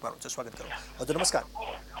सम्पर्कमा हुन्छ, स्वागत गरौँ। हजुर नमस्कार।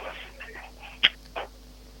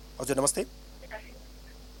 हजुर नमस्ते।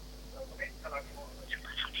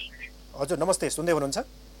 हजुर नमस्ते, सुन्दै हुनुहुन्छ?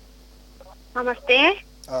 नमस्ते।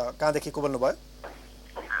 कहाँदेखि को बोल्नुभयो?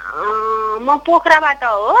 म पोखराबाट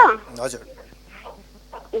हो। हजुर।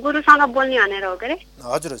 गुरुसँग बोल्ने भनेर हो के?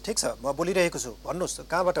 हजुर ठिक छ, म बोलिरहेको छु। भन्नुहोस्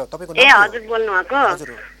कहाँबाट तपाईँको नाम? ए हजुर बोल्नु भएको। हजुर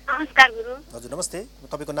नमस्कार गुरु। हजुर नमस्ते,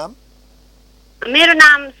 तपाईँको नाम? मेरो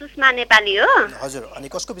नाम सुषमा नेपाली हो। हजुर, अनि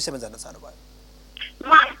कसको विषयमा जान्न चाहनुभयो?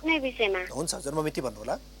 म आफ्नै विषयमा। हुन्छ, जन्ममिति भन्नु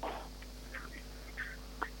होला।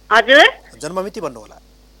 हजुर जन्ममिति भन्नु होला।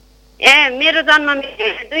 ए मेरो जन्ममिति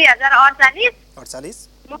 2048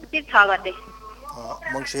 मङ्सिर 6 गते।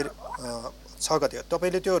 मङ्सिर 6 गते।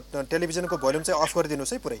 तपाईले त्यो टेलिभिजनको भोल्युम चाहिँ अफ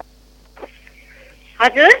गरिदिनुस् है पुरै।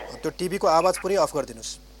 हजुर त्यो टिभीको आवाज पुरै अफ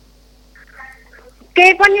गरिदिनुस्।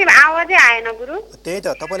 केही पनि आवाजै आएन गुरु। त्यही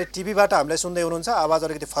त, तपाईले टिभीबाट हामीलाई सुन्दै हुनुहुन्छ, आवाज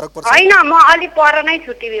अलिकति फरक पर्छ। हैन, म अलि पर नै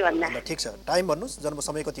छु टिभी भन्दा। ल ठीक छ, टाइम भन्नुस्, जन्म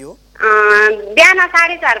समय कति हो? बिहान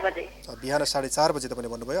 4:30 बजे। बिहान 4:30 बजे तपाईले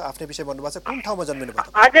भन्नुभयो। आफ्नै विषय भन्नुभएको छ, कुन ठाउँमा जन्मिनु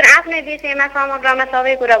भयो? हजुर आफ्नै विषयमा समग्रमा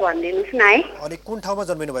सबै कुरा भनिदिनुस् न है। अनि कुन ठाउँमा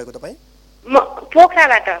जन्मिनु भएको तपाईँ? म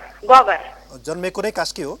पोखराबाट, गगर। जन्मेको नै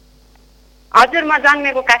कास्की हो? हजुर म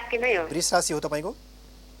जन्मेको कास्की नै हो। वृष राशि हो तपाईको?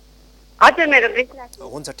 हजुर मेरो वृष राशि।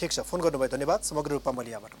 हुन्छ ठिक छ, फोन गर्नुभयो धन्यवाद। समग्र रूपमा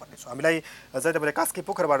मैले यहाँबाट भन्नेछु। हामीलाई चाहिँ तपाईँले कास्की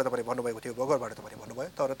पोखराबाट तपाईँले भन्नुभएको थियो, बगरबाट तपाईँले भन्नुभयो,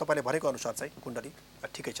 तर तपाईँले भनेको अनुसार चाहिँ कुण्डली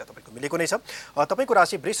ठिकै छ, तपाईँको मिलेको नै छ। तपाईँको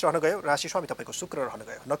राशि वृष रहन गयो, राशि स्वामी तपाईँको शुक्र रहन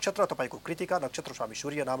गयो, नक्षत्र तपाईँको कृतिका, नक्षत्र स्वामी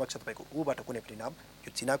सूर्य, नामक छ तपाईँको ऊबाट कुनै पनि नाम,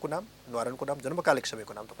 यो चिनाको नाम, न्वारानको नाम, जन्मकालिक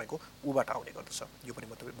समयको नाम तपाईँको ऊबाट आउने गर्दछ। यो पनि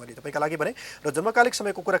मैले तपाईँका लागि भने र जन्मकालिक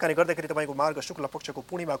समयको कुराकानी गर्दाखेरि तपाईँको मार्ग शुक्ल पक्षको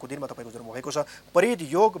पूर्णिमाको दिनमा तपाईँको जन्म भएको छ। परिध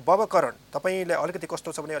योग बवकरण, तपाईँले अलिकति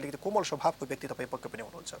कस्तो छ भने अलिकति कोमल स्वभावको व्यक्ति तपाईँ पक्कै पनि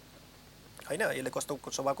हुनुहुन्छ हैन। यसले कस्तो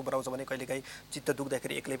स्वभावको बनाउँछ भने कहिलेकाहीँ चित्त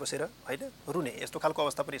दुख्दाखेरि एक्लै बसेर हैन रुने, यस्तो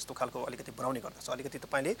खालको अवस्था पनि यस्तो खालको अलिकति बनाउने गर्दछ। अलिकति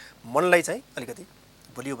तपाईँले मनलाई चाहिँ अलिकति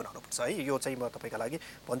बलियो बनाउनुपर्छ है। यो चाहिँ म तपाईँका लागि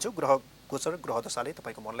भन्छु। ग्रह गोचर ग्रह दशाले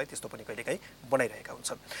तपाईँको मनलाई त्यस्तो पनि कहिलेकाहीँ बनाइरहेका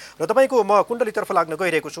हुन्छन्। र तपाईँको म कुण्डलीतर्फ लाग्न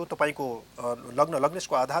गइरहेको छु। तपाईँको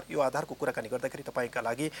लग्नेशको आधार, यो आधारको कुराकानी गर्दाखेरि तपाईँका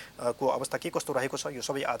लागि को अवस्था के कस्तो रहेको छ, यो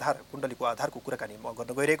सबै आधार कुण्डलीको आधारको कुराकानी म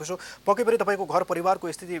गर्न गइरहेको छु। पक्कै पनि तपाईँको घर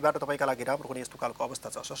परिवारको स्थितिबाट तपाईँका लागि राम्रो हुने यस्तो खालको अवस्था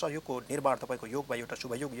छ। सहयोगको निर्माण तपाईँको योगमा एउटा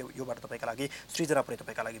शुभयोग योबाट तपाईँका लागि सृजना पनि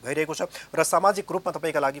तपाईँका लागि भइरहेको छ। र सामाजिक रूपमा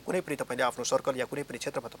तपाईँका लागि कुनै पनि तपाईँले आफ्नो सर्कल या कुनै पनि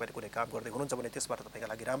क्षेत्रमा तपाईँले कुनै काम गर्दै हुनुहुन्छ भने त्यसबाट तपाईँका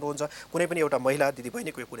लागि राम्रो हुन्छ। कुनै पनि एउटा महिला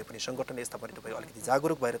दिदीबहिनीको कुनै पनि सङ्गठन यस्ता पनि तपाईँ अलिकति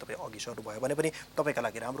जागरुक भएर तपाईँ अघि सर्नुभयो भने पनि तपाईँका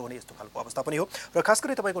लागि राम्रो हुने यस्तो खालको अवस्था पनि हो। र खास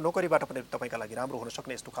गरी तपाईँको नोकरीबाट पनि तपाईँका लागि राम्रो हुन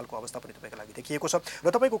सक्ने यस्तो खालको अवस्था पनि तपाईँका लागि देखिएको छ।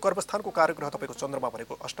 र तपाईँको कर्मस्थानको कार्यग्रह तपाईँको चन्द्रमा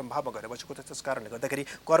भनेको अष्टम भावमा गएर बसेको छ। त्यस कारणले गर्दाखेरि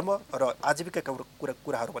कर्म र आजीविकाका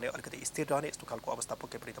कुराहरू भने अलिकति स्थिर रहने यस्तो खालको अवस्था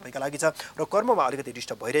पक्कै पनि तपाईँका लागि छ। र कर्ममा अलिकति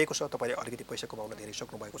डिस्टर्ब भइरहेको छ, तपाईँले अलिकति पैसा कमाउन धेरै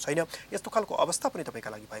सक्नुभएको छैन, यस्तो खालको अवस्था पनि तपाईँका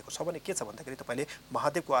लागि भएको छ भने के छ भन्दाखेरि तपाईँले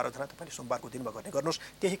महादेवको आराधना तपाईँले सोमबारको दिनमा गर्ने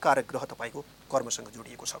गर्नुहोस्। त्यही कार्यग्रह तपाईँको कर्मसँग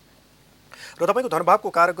जोडिएको छ। र तपाईँको धनभावको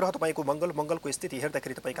कारग्रह तपाईँको मङ्गलको स्थिति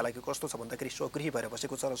हेर्दाखेरि तपाईँका लागि कस्तो छ भन्दाखेरि स्वगृही भएर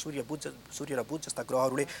बसेको छ। र सूर्य र बुध जस्ता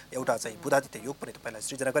ग्रहहरूले एउटा चाहिँ बुधादित्य योग पनि तपाईँलाई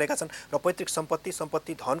सृजना गरेका छन्। र पैतृक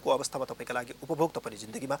सम्पत्ति धनको अवस्थामा तपाईँका लागि उपभोग तपाईँले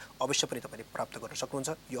जिन्दगीमा अवश्य पनि तपाईँले प्राप्त गर्न सक्नुहुन्छ।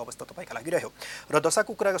 यो अवस्था तपाईँका लागि रह्यो। र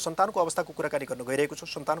दशाको कुरा सन्तानको अवस्थाको कुराकानी गर्न गइरहेको छु।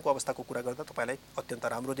 सन्तानको अवस्थाको कुरा गर्दा तपाईँलाई अत्यन्त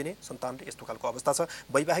राम्रो दिने सन्तानले यस्तो खालको अवस्था छ।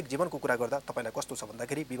 वैवाहिक जीवनको कुरा गर्दा तपाईँलाई कस्तो छ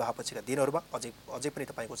भन्दाखेरि विवाह पछिका दिनहरूमा अझै पनि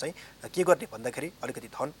तपाईँको चाहिँ के गर्ने भन्दाखेरि अलिकति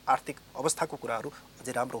धन आर्थिक अवस्थाको कुराहरू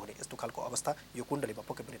अझै राम्रो हुने यस्तो खालको अवस्था यो कुण्डलीमा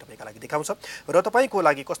पक्कै पनि तपाईँका लागि देखाउँछ। र तपाईँको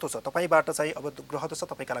लागि कस्तो छ, तपाईँबाट चाहिँ अब ग्रह दशा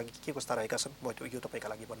तपाईँका लागि के कस्ता रहेका छन् म यो तपाईँका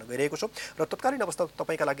लागि भन्न गइरहेको छु। र तत्कालीन अवस्था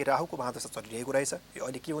तपाईँका लागि राहुको महादशा चलिरहेको रहेछ। यो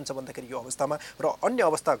अहिले के हुन्छ भन्दाखेरि यो अवस्थामा र अन्य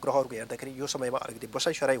अवस्था ग्रहहरूको हेर्दाखेरि यो समयमा अलिकति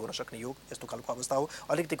बसाइसराई हुन सक्ने यो यस्तो खालको अवस्था हो।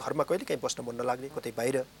 अलिकति घरमा कहिले काहीँ बस्न मन नलाग्ने, कतै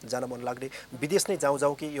बाहिर जान मन लाग्ने, विदेश नै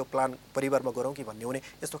जाउँ कि यो प्लान परिवारमा गरौँ कि भन्ने हुने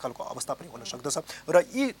यस्तो खालको अवस्था पनि हुन सक्दछ। र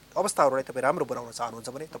यी अवस्थाहरूलाई तपाईँ राम्रो बनाउन चाहनुहुन्छ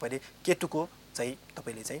भने तपाईँले केतुको चाहिँ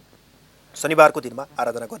तपाईँले चाहिँ शनिबारको दिनमा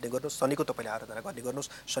आराधना गर्ने गर्नुहोस्। शनिको तपाईँले आराधना गर्ने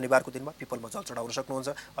गर्नुहोस्। शनिबारको दिनमा पिपलमा जल चढाउन सक्नुहुन्छ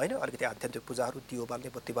होइन। अलिकति आध्यात्मिक पूजाहरू, दियो बाल्ने,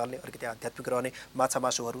 बत्ती बाल्ने, अलिकति आध्यात्मिक रहने, माछा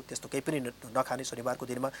मासुहरू त्यस्तो केही पनि नखाने शनिबारको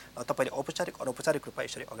दिनमा तपाईँले औपचारिक अनौपचारिक रूपमा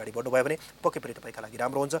यसरी अगाडि बढ्नुभयो भने पक्कै पनि तपाईँका लागि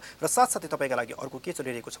राम्रो हुन्छ। र साथसाथै तपाईँका लागि अर्को के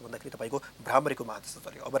चलिरहेको छ भन्दाखेरि तपाईँको भ्रामरीको महादशा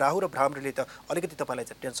चल्यो। अब राहु र भ्रामरीले त अलिकति तपाईँलाई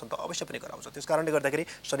चाहिँ टेन्सन त अवश्य पनि गराउँछ। त्यस कारणले गर्दाखेरि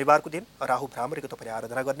शनिबारको दिन राहु भ्रामरीको तपाईँले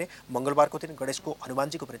आराधना गर्ने, मङ्गलबारको दिन गणेशको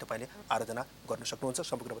हनुमानजीको पनि तपाईँले आराधना गर्न सक्नुहुन्छ।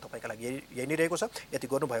 समग्रमा तपाईँका लागि यही नै रहेको छ। यति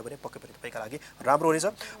गर्नुभयो भने पक्कै पनि तपाईँका लागि राम्रो हुनेछ।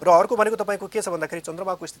 र अर्को भनेको तपाईँको के छ भन्दाखेरि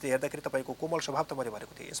चन्द्रमाको स्थिति हेर्दाखेरि तपाईँको कोमल स्वभाव त मैले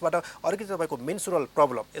भनेको थिएँ। यसबाट अलिकति तपाईँको मेन्सुरल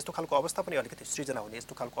प्रब्लम यस्तो खालको अवस्था पनि अलिकति सृजना हुने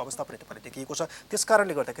यस्तो खालको अवस्था पनि तपाईँले देखिएको छ। त्यस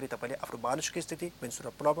कारणले गर्दाखेरि तपाईँले आफ्नो मानसिक स्थिति,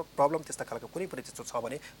 मेन्सुरल प्रब्लम त्यस्ता खालको कुनै पनि त्यस्तो छ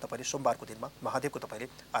भने तपाईँले सोमबारको दिनमा महादेवको तपाईँले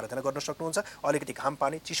आराधना गर्न सक्नुहुन्छ। अलिकति घाम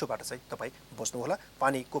पानी चिसोबाट चाहिँ तपाईँ बस्नुहोला।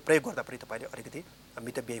 पानीको प्रयोग गर्दा पनि तपाईँले अलिकति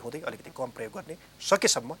मितव्यय हुँदै अलिकति कम प्रयोग गर्ने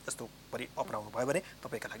सकेसम्म यस्तो पनि अपनाउनु भयो भने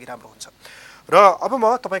तपाईँका लागि राम्रो हुन्छ। र अब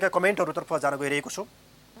म तपाईँका कमेन्टहरूतर्फ जान गइरहेको छु।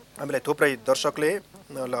 हामीलाई थुप्रै दर्शकले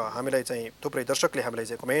हामीलाई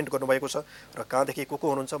चाहिँ कमेन्ट गर्नुभएको छ र कहाँदेखि को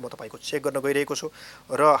हुनुहुन्छ म तपाईँको चेक गर्न गइरहेको छु।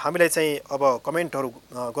 र हामीलाई चाहिँ अब कमेन्टहरू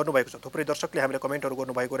गर्नुभएको छ, थुप्रै दर्शकले हामीलाई कमेन्टहरू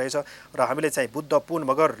गर्नुभएको रहेछ। र हामीले चाहिँ बुद्ध पुन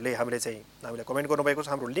मगरले हामीलाई कमेन्ट गर्नुभएको छ।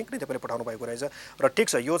 हाम्रो लिङ्क नै तपाईँले पठाउनु भएको रहेछ। र ठिक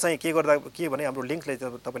छ, यो चाहिँ के गर्दा के भने हाम्रो लिङ्कले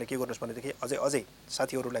तपाईँले के गर्नुहोस् भनेदेखि अझै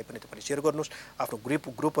साथीहरूलाई पनि तपाईँले सेयर गर्नुहोस्, आफ्नो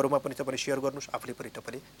ग्रुपहरूमा पनि तपाईँले सेयर गर्नुहोस्, आफूले पनि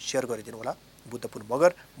तपाईँले सेयर गरिदिनु होला। बुद्ध पुन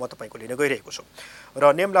मगर म तपाईँको लिन गइरहेको छु।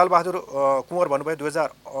 र नेम लालबहादुर कुँवर भन्नुभयो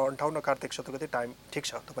 2058 कार्तिक 17 गते टाइम ठिक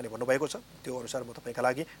छ तपाईँले भन्नुभएको छ। त्यो अनुसार म तपाईँका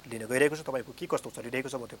लागि लिन गइरहेको छु। तपाईँको के कस्तो चलिरहेको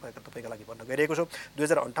छ म तपाईँका लागि भन्न गइरहेको छु।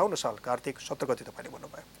 2058 साल कार्तिक 17 गते तपाईँले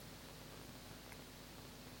भन्नुभयो।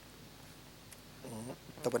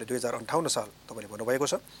 तपाईँले 2058 साल तपाईँले भन्नुभएको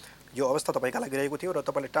छ। यो अवस्था तपाईँका लागि रहेको थियो। र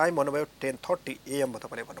तपाईँले टाइम भन्नुभयो 10:30 AM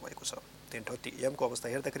तपाईँले भन्नुभएको छ। 10:30 AM को अवस्था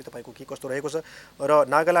हेर्दाखेरि तपाईँको के कस्तो रहेको छ। र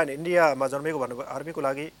नागाल्यान्ड इन्डियामा जन्मेको भन्नुभयो। आर्मीको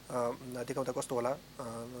लागि देखाउँदा कस्तो होला,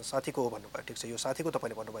 साथीको हो भन्नुभयो। ठिक छ, यो साथीको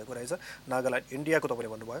तपाईँले भन्नुभएको रहेछ। नागाल्यान्ड इन्डियाको तपाईँले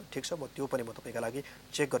भन्नुभयो। ठिक छ, म त्यो पनि म तपाईँका लागि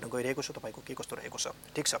चेक गर्न गइरहेको छु तपाईँको के कस्तो रहेको छ।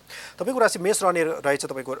 ठिक छ, तपाईँको राशि मेष रहने रहेछ।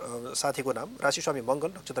 तपाईँको साथीको नाम राशि स्वामी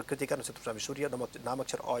मङ्गल, नक्षत्र कृतिका, नक्षत्र स्वामी सूर्य,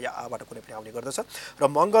 नामाक्षर अ या आबाट कुनै पनि आउने गर्दछ। र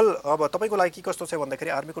मङ्गल अब तपाईँको लागि के कस्तो छ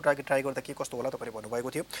भन्दाखेरि आर्मीको ट्राई गर्दा के कस्तो होला तपाईँले भन्नुभएको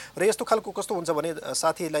थियो। र यस्तो खालको कस्तो हुन्छ भने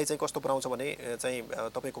साथीलाई चाहिँ कस्तो बनाउँछ भने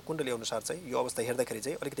चाहिँ तपाईँको कुण्डली अनुसार चाहिँ यो अवस्था हेर्दाखेरि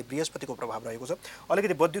चाहिँ अलिकति बृहस्पतिको प्रभाव रहेको छ।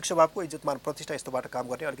 अलिकति बौद्धिक स्वभावको, इज्जतमान प्रतिष्ठा यस्तोबाट काम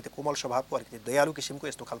गर्ने, अलिकति कोमल स्वभावको, अलिकति दयालु किसिमको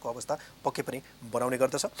यस्तो खालको अवस्था पक्कै पनि बनाउने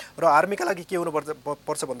गर्दछ। र आर्मीका लागि के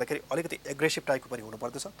हुनुपर्छ भन्दाखेरि अलिकति एग्रेसिभ टाइपको पनि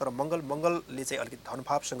हुनुपर्दछ। तर मङ्गलले चाहिँ अलिकति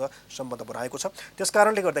धनभावसँग सम्बन्ध बनाएको छ। त्यस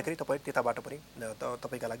कारणले गर्दाखेरि तपाईँ त्यताबाट पनि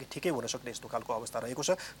तपाईँका लागि ठिकै हुन सक्ने यस्तो खालको अवस्था रहेको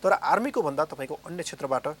छ। तर आर्मीको भन्दा तपाईँको अन्य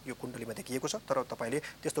क्षेत्रबाट यो कुण्डलीमा देखिएको छ। तर तपाईँले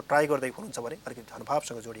त्यस्तो ट्राई गर्दै हुनुहुन्छ भने अलिकति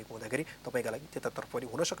धनभावसँग जोडिएको हुँदाखेरि तपाईँका लागि त्यतातर्फ पनि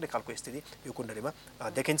हुन सक्ने खालको स्थिति यो कुण्डलीमा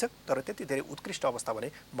देखिन्छ। तर त्यति धेरै उत्कृष्ट अवस्था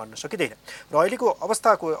भने मान्न सकिँदैन। र अहिलेको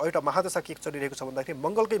अवस्थाको एउटा महादशा के चलिरहेको छ भन्दाखेरि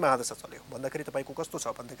मङ्गलकै महादशा चल्यो भन्दाखेरि तपाईँको कस्तो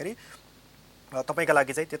छ भन्दाखेरि तपाईँका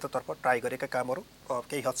लागि चाहिँ त्यतातर्फ ट्राई गरेका कामहरू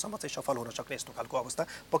केही हदसम्म चाहिँ सफल हुन सक्ने यस्तो खालको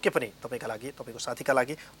अवस्था पक्कै पनि तपाईँका लागि, तपाईँको साथीका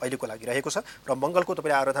लागि अहिलेको लागि रहेको छ। र मङ्गलको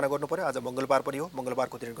तपाईँले आराधना गर्नु पर्यो। आज मङ्गलबार पनि हो।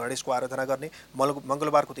 मङ्गलबारको दिन गणेशको आराधना गर्ने,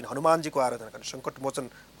 मङ्गलबारको दिन हनुमानजीको आराधना गर्ने, सङ्कटमोचन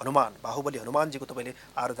हनुमान, बाहुबली हनुमानजीको तपाईँले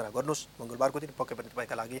आराधना गर्नुहोस्। मङ्गलबारको दिन पक्कै पनि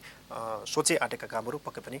तपाईँका लागि सोचे आँटेका कामहरू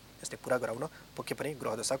पक्कै पनि यसले पुरा गराउन पक्कै पनि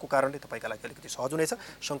ग्रहदशाको कारणले तपाईँका लागि अलिकति सहज हुनेछ।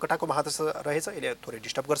 सङ्कटाको महादशा रहेछ, यसले थोरै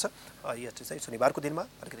डिस्टर्ब गर्छ। यो चाहिँ शनिबारको दिनमा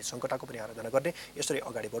अलिकति सङ्कटाको पनि आराधना यसरी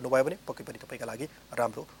अगाडि बढ्नुभयो भने पक्कै पनि तपाईँका लागि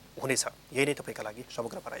राम्रो हुनेछ। यही नै तपाईँका लागि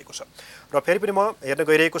समग्रमा रहेको छ। र फेरि पनि म हेर्न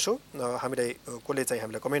गइरहेको छु कसले चाहिँ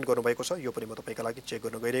हामीलाई कमेन्ट गर्नुभएको छ। यो पनि म तपाईँका लागि चेक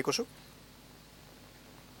गर्न गइरहेको छु।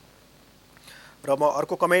 र म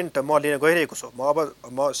अर्को कमेन्ट म लिन गइरहेको छु।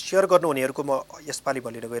 म सेयर गर्नुहुनेहरूको म यसपालि म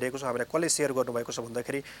लिन गइरहेको छु। हामीलाई कसले सेयर गर्नुभएको छ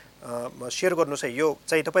भन्दाखेरि सेयर गर्नुहोस् है। यो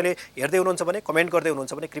चाहिँ तपाईँले हेर्दै हुनुहुन्छ भने, कमेन्ट गर्दै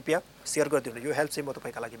हुनुहुन्छ भने कृपया सेयर गरिदिनु। यो हेल्प चाहिँ म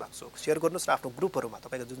तपाईँका लागि माग्छु। सेयर गर्नुहोस् र आफ्नो ग्रुपहरूमा,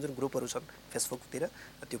 तपाईँको जुन ग्रुपहरू छन् फेसबुकतिर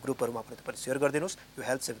त्यो ग्रुपहरूमा पनि तपाईँले सेयर गरिदिनुहोस्। यो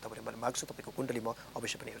हेल्प चाहिँ तपाईँले मैले माग्छु। तपाईँको कुण्डली म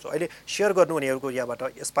अवश्य पनि हेर्छु। अहिले सेयर गर्नुहुनेहरूको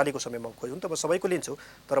यहाँबाट यसपालिको समयमा खोज्नु त म सबैको लिन्छु,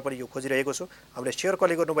 तर पनि यो खोजिरहेको छु। हामीले सेयर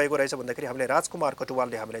कसले गर्नुभएको रहेछ भन्दाखेरि हामीले राजकुमार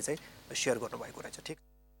कटुवालले हामीलाई चाहिँ सेयर गर्नुभएको रहेछ। ठिक।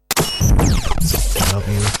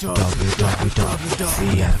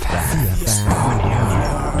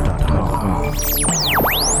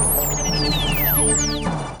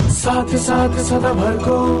 साथ साथ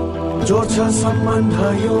सदाभरको जोड्छ सम्बन्ध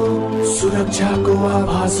यो सुरक्षाको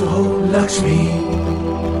आभास हो लक्ष्मी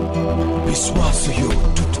विश्वास यो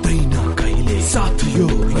टुट्दैन कहिले साथ यो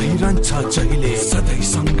रहिरहन्छ जहिले सधैँ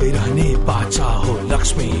सँगै रहने बाचा हो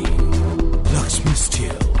लक्ष्मी लक्ष्मी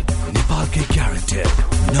स्टिल नेपालकै ग्यारेन्टेड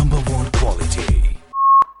नम्बर 1 क्वालिटी।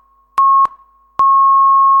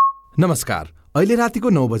 नमस्कार, अहिले रातिको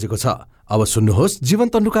 9 बजेको छ। अब सुन्नुहोस् जीवन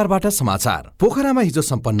तन्डुकारबाट समाचार। पोखरामा हिजो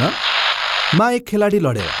सम्पन्न मा एक खेलाडी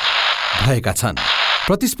लडेर भएका छन्।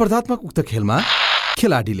 प्रतिस्पर्धात्मक उक्त खेलमा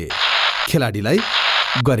खेलाडीलाई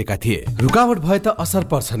गरेका थिए। रुकावट भए त असर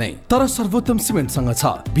पर्छ नै, तर सर्वोत्तम सिमेन्टसँग छ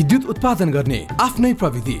विद्युत उत्पादन गर्ने आफ्नै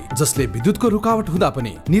प्रविधि, जसले विद्युतको रुकावट हुँदा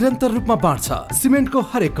पनि निरन्तर रूपमा बाँड्छ। सिमेन्टको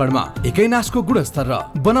हरेक कणमा एकै नासको गुणस्तर र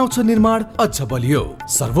बनाउँछ निर्माण अझ बलियो।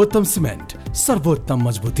 सर्वोत्तम सिमेन्ट, सर्वोत्तम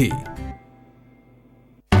मजबुती।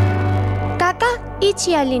 यी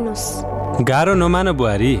चिया लिनुस्। गाह्रो नमान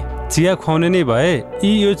बुहारी, चिया खुवाउने नै भए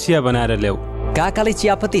यो चिया बनाएर ल्याऊ। काकाले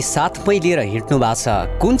चियापत्ती साथमै लिएर हिँड्नु भएको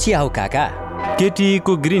छ। कुन चिया हो काका?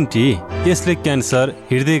 केटीको ग्रिन टी। यसले क्यान्सर,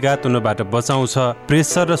 हृदयघात हुनबाट बचाउँछ,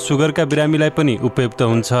 प्रेसर र सुगरका बिरामीलाई पनि उपयुक्त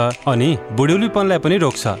हुन्छ अनि बुढ्यौलीपनलाई पनि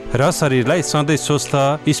रोक्छ र शरीरलाई सधैँ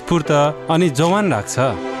स्वस्थ, स्फूर्त अनि जवान राख्छ।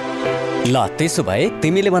 ल त्यसो भए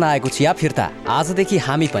तिमीले बनाएको चिया फिर्ता। आजदेखि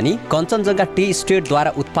हामी पनि कञ्चनजङ्घा टी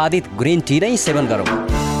स्टेटद्वारा उत्पादित ग्रिन टी नै सेवन गरौँ।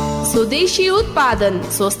 स्वदेशी उत्पादन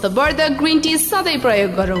स्वस्थवर्धक ग्रिन टी सधैँ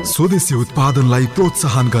प्रयोग गरौँ। स्वदेशी उत्पादनलाई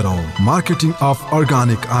प्रोत्साहन गरौँ। Marketing of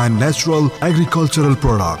organic and natural agricultural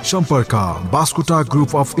product. सम्पर्क Baskuta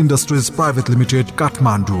group of industries private limited,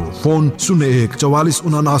 Kathmandu. Phone 01 44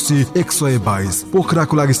 79 122।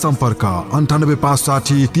 पोखराको लागि सम्पर्क 98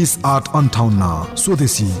 560 30 858।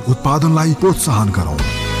 स्वदेशी उत्पादनलाई प्रोत्साहन गरौँ।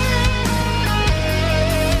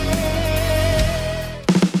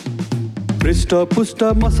 पृष्ठ पुष्ट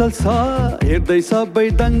मसल छ, हेर्दै सबै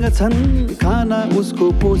दङ्ग छन्। खाना उसको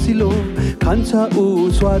पोसिलो, खान्छ ऊ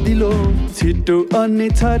स्वादिलो, छिटो अनि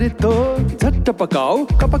छरितो, झट्ट पकाऊ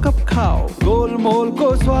कपकप खाऊ। गोलमोलको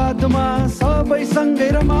स्वादमा सबै सँगै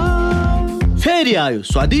रमाऊ। फेरि आयो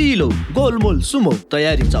स्वादिलो गोलमोल सुमो,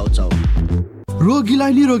 तयारी चाउ।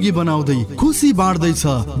 रोगीलाई निरोगी बनाउँदै खुसी बाँड्दैछ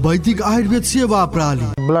वैदिक आयुर्वेद सेवा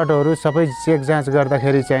प्रणाली। ब्लडहरू सबै चेक जाँच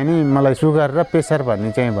गर्दाखेरि चाहिँ नि मलाई सुगर र प्रेसर भन्ने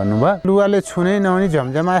चाहिँ भन्नुभयो। लुगाले छुनै नहुने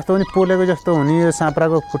झमझमा जस्तो पनि पोलेको जस्तो हुने यो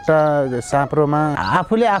साँप्राको खुट्टा साँप्रोमा।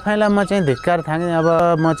 आफूले आफैलाई म चाहिँ धिक्कार थाकेँ।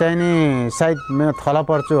 अब म चाहिँ नि सायद थला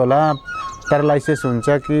पर्छु होला, प्यारालाइसिस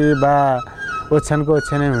हुन्छ कि बा ओछ्यानको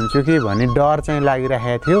ओछ्यानै हुन्छु कि भन्ने डर चाहिँ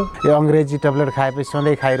लागिरहेको थियो। यो अङ्ग्रेजी ट्याब्लेट खाएपछि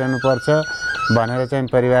सधैँ खाइरहनु पर्छ भनेर चाहिँ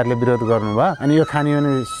परिवारले विरोध गर्नुभयो। अनि यो खाने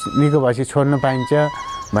भने निको भएपछि छोड्नु पाइन्छ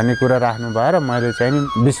भन्ने कुरा राख्नुभयो र मैले चाहिँ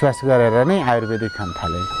नि विश्वास गरेर नै आयुर्वेदिक खान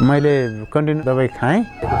थालेँ। मैले कन्टिन्यू दबाई खाएँ।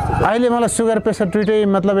 अहिले मलाई सुगर प्रेसर दुइटै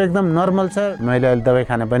मतलब एकदम नर्मल छ। मैले अहिले दबाई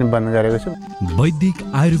खान पनि बन्द गरेको छु।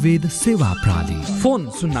 वैदिक आयुर्वेद सेवा प्रणाली। Phone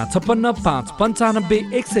 056 595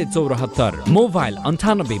 174, mobile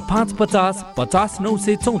 98 550 50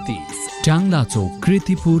 934। ट्याङ्ला चौक,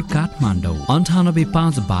 कृतिपुर, काठमाडौँ 98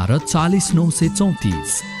 512 40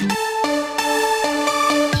 934।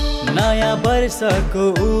 नयाँ वर्षको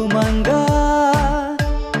उमङ्ग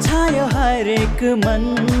छायो हरेक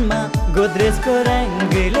मनमा, गोदरेजको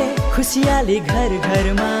रङ्गले खुसियाली घर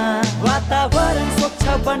घरमा। वातावरण स्वच्छ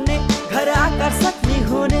बन्ने, घर आकर्षक नि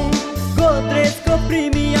हुने, गोदरेजको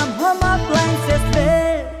प्रिमियम होम अप्लायन्सेसले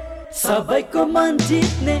सबैको मन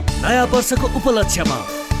जित्ने। नयाँ वर्षको उपलक्ष्यमा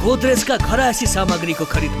गोदरेजका घरायसी सामग्रीको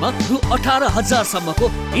खरिदमा रु 18,000 सम्मको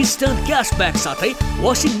इन्स्टन्ट क्यासब्याक साथै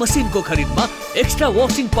वासिङ मसिनको खरिदमा एक्स्ट्रा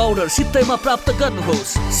वासिङ पाउडर सित्तैमा प्राप्त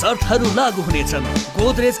गर्नुहोस्। शर्तहरू लागू हुनेछन्।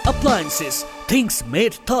 Godrej appliances, things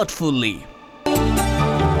made थटफुल्ली।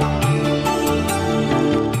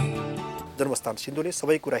 जन्मस्थान सिन्धुले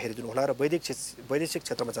सबै कुरा हेरिदिनु होला र वैदेशिक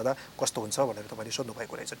क्षेत्रमा जाँदा कस्तो हुन्छ भनेर तपाईँले सोध्नु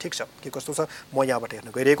भएको रहेछ। ठिक छ, के कस्तो छ म यहाँबाट हेर्न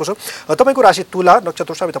गइरहेको छु। तपाईँको राशि तुला,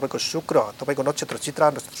 नक्षत्र स्वामी तपाईँको शुक्र, तपाईँको नक्षत्र चित्रा,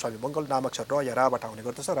 नक्षत्र स्वामी मङ्गल, नाम अक्षर र या राबाट आउने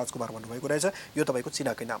गर्दछ। राजकुमार भन्नुभएको रहेछ। यो तपाईँको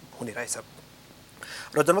चिनाकै नाम हुने रहेछ।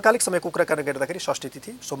 र जन्मकालिक समयको कुराकानी गर्दाखेरि षष्ठी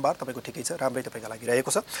तिथि सोमबार तपाईँको ठिकै छ, राम्रै तपाईँको लागि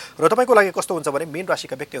रहेको छ। र तपाईँको लागि कस्तो हुन्छ भने मीन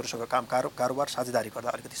राशिका व्यक्तिहरूसँग कारोबार साझेदारी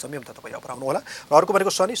गर्दा अलिकति संयमता तपाईँ अपनाउनु होला। र अर्को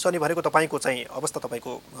भनेको शनि भनेको तपाईँको चाहिँ अवस्था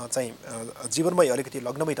तपाईँको चाहिँ जीवनमै अलिकति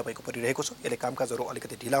लग्नमै तपाईँको परिरहेको छ। यसले कामकाजहरू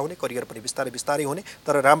अलिकति ढिला हुने, करियर पनि बिस्तारै हुने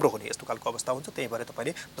तर राम्रो हुने यस्तो खालको अवस्था हुन्छ। त्यही भएर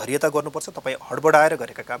तपाईँले धैर्यता गर्नुपर्छ। तपाईँ हडबडाएर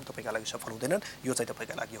गरेका काम तपाईँका लागि सफल हुँदैनन्। यो चाहिँ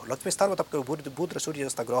तपाईँका लागि हो। लक्ष्मी स्थानमा तपाईँको बुध र सूर्य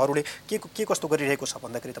जस्ता ग्रहहरूले के कस्तो गरिरहेको छ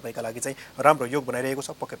भन्दाखेरि तपाईँका लागि चाहिँ राम्रो योग बनाइरहेको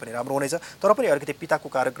छ, पक्कै पनि राम्रो हुनेछ। तर पनि अलिकति पिताको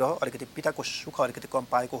कारग्रह, अलिकति पिताको सुख अलिकति कम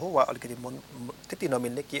पाएको हो वा अलिकति मन त्यति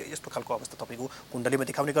नमिल्ने के यस्तो खालको अवस्था तपाईँको कुण्डलीमा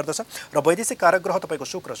देखाउने गर्दछ। र वैदेशिक कारग्रह तपाईँको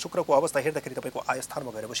शुक्रको अवस्था हेर्दाखेरि तपाईँको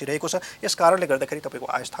आयस्थानमा गएर बसिरहेको छ। यस कारणले गर्दाखेरि तपाईँको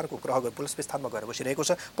आयस्थानको ग्रह पुलस्पी स्थानमा गएर बसिरहेको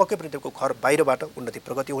छ। पक्कै पनि तपाईँको घर बाहिरबाट उन्नति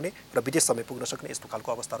प्रगति हुने र विदेश समय पुग्न सक्ने यस्तो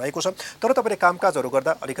खालको अवस्था रहेको छ। तर तपाईँले कामकाजहरू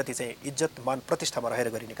गर्दा अलिकति चाहिँ इज्जत मान प्रतिष्ठामा रहेर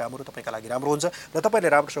गरिने कामहरू तपाईँका लागि राम्रो हुन्छ र तपाईँले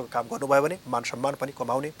राम्रोसँग काम गर्नुभयो भने मान सम्मान पनि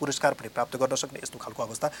कमाउने, पुरस्कार पनि प्राप्त गर्न सक्ने यस्तो खालको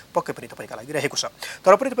अवस्था पक्कै पनि तपाईँका लागि रहेको छ।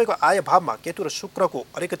 तर पनि तपाईँको आय भावमा केतु र शुक्रको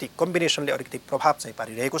अलिकति कम्बिनेसनले अलिकति प्रभाव चाहिँ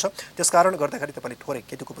पारिरहेको छ। त्यसकारण गर्दाखेरि तपाईँले थोरै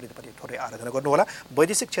केतुको पनि तपाईँले थोरै आराधना गर्नुहोला।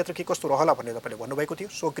 वैदेशिक क्षेत्र के कस्तो रहला भन्ने तपाईँले भन्नुभएको थियो।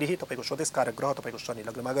 स्वगृही तपाईँको स्वदेश कारक ग्रह तपाईँको शनि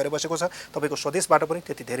लग्नमा गएर बसेको छ। तपाईँको स्वदेशबाट पनि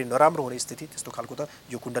त्यति धेरै नराम्रो हुने स्थिति त्यस्तो खालको त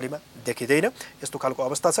यो कुण्डलीमा देखिँदैन। यस्तो खालको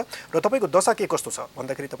अवस्था छ। र तपाईँको दशा के कस्तो छ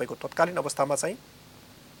भन्दाखेरि तपाईँको तत्कालीन अवस्थामा चाहिँ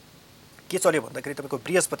के चल्यो भन्दाखेरि तपाईँको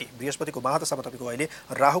बृहस्पतिको महादशामा तपाईँको अहिले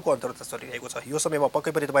राहुको अन्तर्दशा चलिरहेको छ। यो समयमा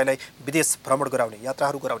पक्कै पनि तपाईँलाई विदेश भ्रमण गराउने,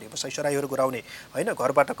 यात्राहरू गराउने, बसाइसराईहरू गराउने, होइन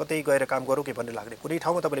घरबाट कतै गएर काम गरौँ कि भन्ने लाग्ने, कुनै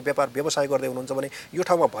ठाउँमा तपाईँले व्यापार व्यवसाय गर्दै हुनुहुन्छ भने यो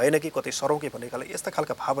ठाउँमा भएन कि कतै सरौँ कि भन्ने खालको यस्ता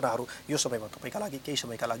खालका भावनाहरू यो समयमा तपाईँका लागि केही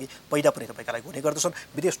समयका लागि पैदा पनि तपाईँका लागि हुने गर्दछन्।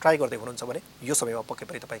 विदेश ट्राई गर्दै हुनुहुन्छ भने यो समयमा पक्कै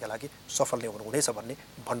पनि तपाईँका लागि सफल नै हुनुहुनेछ भन्ने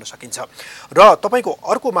भन्न सकिन्छ। र तपाईँको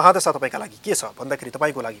अर्को महादशा तपाईँका लागि के छ भन्दाखेरि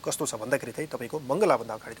तपाईँको लागि कस्तो छ भन्दाखेरि चाहिँ तपाईँको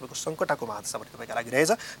मङ्गलाभन्दा अगाडि तपाईँको सङ्कटाको महादशा पनि तपाईँका लागि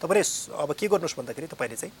रहेछ। तपाईँले अब के गर्नुहोस् भन्दाखेरि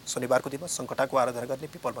तपाईँले चाहिँ शनिबारको दिनमा सङ्कटाको आराधना गर्ने,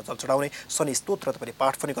 पिपलमा जल चढाउने, शनि स्तोत्र तपाईँले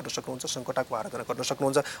पाठ पनि गर्न सक्नुहुन्छ, सङ्कटाको आराधना गर्न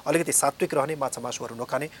सक्नुहुन्छ। अलिकति सात्विक रहने, माछा मासुहरू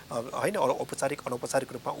नखाने, होइन औपचारिक अनौपचारिक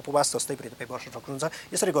रूपमा उपवास जस्तै पनि तपाईँ बस्न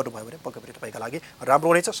सक्नुहुन्छ। यसरी गर्नुभयो भने पक्कै पनि तपाईँका लागि राम्रो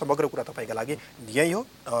हुनेछ। समग्र कुरा तपाईँका लागि यही हो।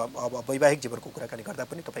 अब वैवाहिक जीवनको कुराकानी गर्दा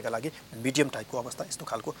पनि तपाईँका लागि मिडियम टाइपको अवस्था यस्तो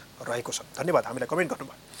खालको रहेको छ। धन्यवाद हामीलाई कमेन्ट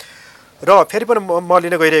गर्नुभयो। र फेरि पनि म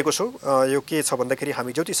लिन गइरहेको छु। यो के छ भन्दाखेरि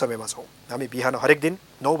हामी ज्योतिष समयमा छौँ। हामी बिहान हरेक दिन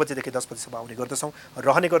 9 बजेदेखि 10 बजेसम्म आउने गर्दछौँ।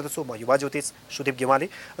 रहने गर्दछु म युवा ज्योतिष सुदीप गेवाली।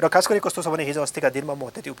 र खास गरी कस्तो छ भने हिजो अस्तिका दिनमा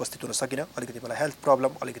म त्यति उपस्थित हुन सकिनँ। अलिकति मलाई हेल्थ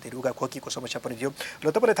प्रब्लम, अलिकति रुगा खोकीको समस्या पनि थियो।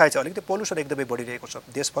 र तपाईँलाई थाहा छ अलिकति पोल्युसन एकदमै बढिरहेको छ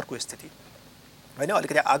देशभरको स्थिति, होइन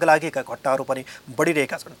अलिकति आगलागीका घटनाहरू पनि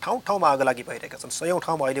बढिरहेका छन्। ठाउँ ठाउँमा आगलागी भइरहेका छन्। 100औं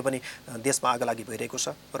ठाउँमा अहिले पनि देशमा आगलागी भइरहेको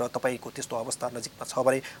छ। र तपाईँको त्यस्तो अवस्था नजिकमा छ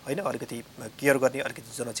भने होइन अलिकति केयर गर्ने,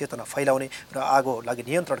 अलिकति जनचेतना फैलाउने र आगो लागि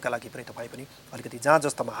नियन्त्रणका लागि पनि तपाईँ पनि अलिकति जहाँ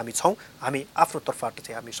जस्तामा हामी छौँ हामी आफ्नो तर्फबाट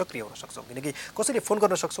चाहिँ हामी सक्रिय हुन सक्छौँ। किनकि कसैले फोन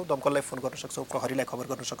गर्न सक्छौँ, दमकललाई फोन गर्न सक्छौँ, प्रहरीलाई खबर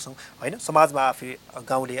गर्न सक्छौँ, होइन समाजमा आफै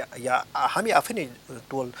गाउँले या हामी आफै नै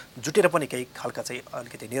टोल जुटेर पनि केही खालका चाहिँ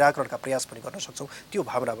अलिकति निराकरणका प्रयास पनि गर्न सक्छौँ। त्यो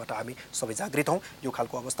भावनाबाट हामी सबै जागृत हौँ। यो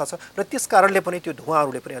खालको अवस्था छ र त्यस कारणले पनि त्यो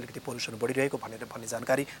धुवाहरूले पनि अलिकति पोल्युसन बढिरहेको भन्ने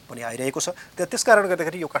जानकारी पनि आइरहेको छ। त्यस कारणले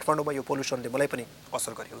गर्दाखेरि यो काठमाडौँमा यो पोल्युसनले मलाई पनि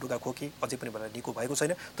असर गर्यो। रुगा खोकी अझै पनि मलाई निको भएको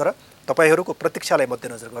छैन। तर तपाईँहरूको प्रतीक्षालाई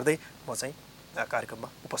मध्यनजर गर्दै म चाहिँ कार्यक्रममा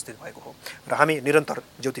उपस्थित भएको हो र हामी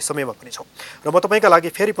निरन्तर ज्योति समयमा पनि छौँ। र म तपाईँका लागि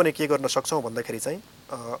फेरि पनि के गर्न सक्छौँ भन्दाखेरि चाहिँ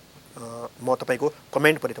म तपाईँको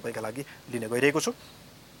कमेन्ट पनि तपाईँका लागि लिन गइरहेको छु।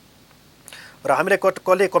 र हामीलाई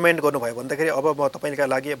कसले कमेन्ट गर्नुभयो भन्दाखेरि अब म तपाईँका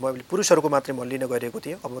लागि मैले पुरुषहरूको मात्रै म लिन गइरहेको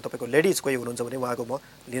थिएँ। अब तपाईँको लेडिज कोही हुनुहुन्छ भने उहाँको म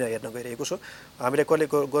लिन हेर्न गइरहेको छु। हामीले कसले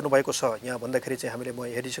गर्नुभएको छ यहाँ भन्दाखेरि चाहिँ हामीले म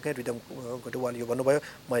हेरिसकेँ। रिदम गटवाल यो भन्नुभयो,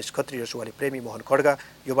 महेश खत्री रसुवाली, प्रेमी मोहन खड्गा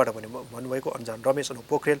योबाट पनि भन्नुभएको, अन्जान रमेश, अनु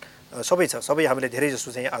पोखरेल सबै छ। सबै हामीले धेरै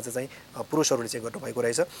जस्तो चाहिँ आज चाहिँ पुरुषहरूले चाहिँ गर्नुभएको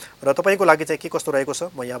रहेछ। र तपाईँको लागि चाहिँ के कस्तो रहेको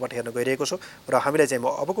छ म यहाँबाट हेर्न गइरहेको छु। र हामीलाई चाहिँ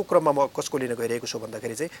म अबको क्रममा म कसको लिन गइरहेको छु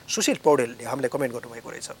भन्दाखेरि चाहिँ सुशील पौडेलले हामीलाई कमेन्ट गर्नुभएको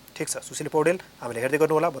रहेछ। ठिक छ सुशील पौडेल हामीले हेर्दै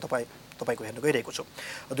गर्नु होला। म तपाईँको हेर्न गइरहेको छु।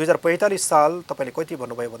 2045 साल तपाईँले कति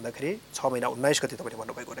भन्नुभयो भन्दाखेरि 6 महिना 19 गति तपाईँले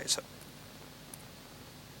भन्नुभएको रहेछ।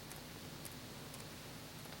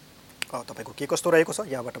 तपाईँको के कस्तो रहेको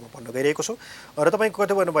छ यहाँबाट म भन्न गइरहेको छु। र तपाईँको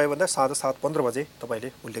कति भन्नुभयो भन्दा साँझ 7:15 बजे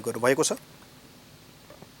तपाईँले उल्लेख गर्नुभएको छ।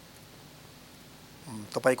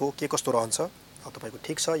 तपाईँको के कस्तो रहन्छ, तपाईँको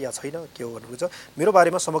ठिक छ या छैन के हो भन्नुहुन्छ। मेरो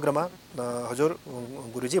बारेमा समग्रमा हजुर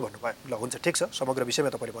गुरुजी भन्नुभयो। ल हुन्छ ठिक छ, समग्र विषयमा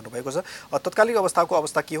तपाईँले भन्नुभएको छ। तत्कालीन अवस्थाको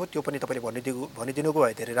अवस्था के हो त्यो पनि तपाईँले भनिदिनुको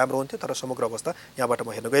भए धेरै राम्रो हुन्थ्यो। तर समग्र अवस्था यहाँबाट म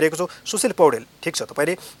हेर्न गइरहेको छु। सुशील पौडेल ठिक छ,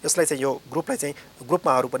 तपाईँले यसलाई चाहिँ यो ग्रुपलाई चाहिँ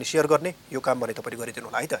ग्रुपमाहरू पनि सेयर गर्ने यो काम भने तपाईँले गरिदिनु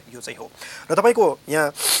होला है त। यो चाहिँ हो। र तपाईँको यहाँ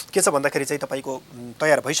के छ भन्दाखेरि चाहिँ तपाईँको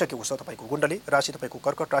तयार भइसकेको छ तपाईँको कुण्डली। राशि तपाईँको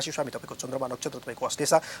कर्कट राशि, स्वामी तपाईँको चन्द्रमा, नक्षत्र तपाईँको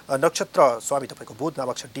अश्लेषा, नक्षत्र स्वामी तपाईँको बुध,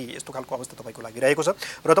 नामक डी यस्तो खालको अवस्था तपाईँको लागिरहेको छ।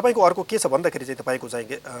 र तपाईँको अर्को के छ भन्दाखेरि चाहिँ तपाईँको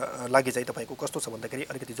चाहिँ लागि चाहिँ तपाईँको कस्तो छ भन्दाखेरि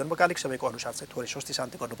अलिकति जन्मकालिक समयको अनुसार चाहिँ थोरै स्वस्ति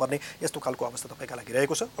शान्ति गर्नुपर्ने यस्तो खालको अवस्था तपाईँका लागि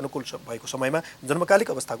रहेको छ। अनुकूल भएको समयमा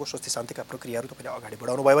जन्मकालिक अवस्थाको स्वस्ति शान्तिका प्रक्रियाहरू तपाईँले अगाडि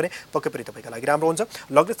बढाउनु भयो भने पक्कै पनि तपाईँका लागि राम्रो हुन्छ।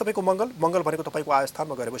 लग्न तपाईँको मङ्गल भनेको तपाईँको आय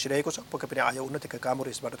स्थानमा गएर बसिरहेको छ। पक्कै पनि आय उन्नतिका कामहरू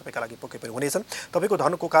यसबाट तपाईँका लागि पक्कै पनि हुनेछन्। तपाईँको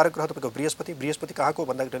धनको कारक ग्रह तपाईँको बृहस्पति कहाँको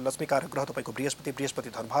भन्दाखेरि लक्ष्मी कारक ग्रह तपाईँको बृहस्पति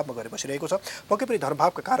धनभावमा गएर बसिरहेको छ। पक्कै पनि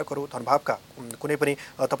धनभावका कारकहरू, धनभावका कुनै पनि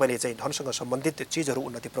तपाईँले चाहिँ धनसँग सम्बन्धित सम्बन्धित चिजहरू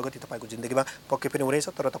उन्नति प्रगति तपाईँको जिन्दगीमा पक्कै पनि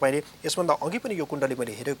हुनेछ। तर तपाईँले यसभन्दा अघि पनि यो कुण्डली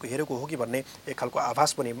मैले हेरेको हो कि भन्ने एक खालको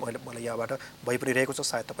आभास पनि मलाई यहाँबाट भइपरिरहेको छ।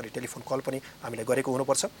 सायद तपाईँले टेलिफोन कल पनि हामीलाई गरेको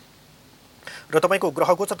हुनुपर्छ। र तपाईँको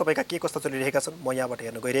ग्रह गोचर तपाईँका के कस्ता चलिरहेका छन् म यहाँबाट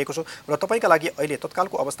हेर्न गइरहेको छु। र तपाईँका लागि अहिले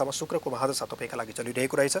तत्कालको अवस्थामा शुक्रको महादशा तपाईँका लागि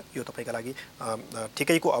चलिरहेको रहेछ। यो तपाईँका लागि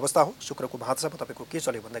ठिकैको अवस्था हो। शुक्रको महादशामा तपाईँको के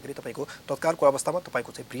चल्यो भन्दाखेरि तपाईँको तत्कालको अवस्थामा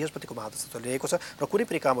तपाईँको चाहिँ बृहस्पतिको महादशा चलिरहेको छ र कुनै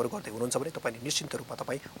पनि कामहरू गर्दै हुनुहुन्छ भने तपाईँले निश्चित रूपमा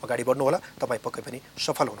तपाईँ अगाडि बढ्नुहोला, तपाईँ पक्कै पनि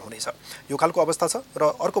सफल हुनुहुनेछ। यो खालको अवस्था छ।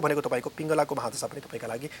 र अर्को भनेको तपाईँको पिङ्गलाको महादशा पनि तपाईँका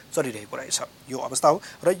लागि चलिरहेको रहेछ। यो अवस्था हो।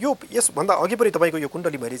 र यो यसभन्दा अघि पनि तपाईँको यो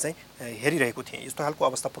कुण्डली मैले चाहिँ हेरिरहेको थिएँ। यस्तो खालको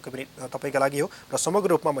अवस्था पक्कै पनि तपाईँका लागि हो र समग्र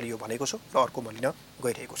रूपमा मैले यो भनेको छु र अर्को म लिन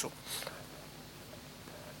गइरहेको छु।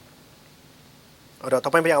 र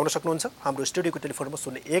तपाईँ पनि आउन सक्नुहुन्छ। हाम्रो स्टुडियोको टेलिफोन नम्बर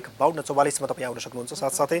 015244 मा तपाईँ आउन सक्नुहुन्छ।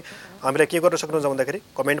 साथसाथै हामीलाई के गर्न सक्नुहुन्छ भन्दाखेरि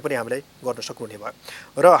कमेन्ट पनि हामीलाई गर्न सक्नुहुने भयो।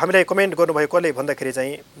 र हामीलाई कमेन्ट गर्नुभयो कसले भन्दाखेरि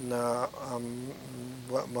चाहिँ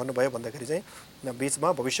भन्नुभयो भन्दाखेरि चाहिँ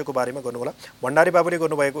बीचमा भविष्यको बारेमा गर्नुहोला। भण्डारी बाबुले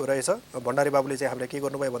गर्नुभएको रहेछ। भण्डारी बाबुले चाहिँ हामीलाई के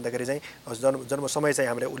गर्नुभयो भन्दाखेरि चाहिँ जन्म समय चाहिँ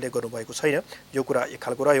हामीलाई उल्लेख गर्नुभएको छैन। यो कुरा एक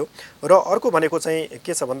खालको रह्यो। र अर्को भनेको चाहिँ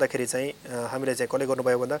के छ भन्दाखेरि चाहिँ हामीले चाहिँ कसले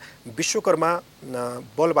गर्नुभयो भन्दा विश्वकर्मा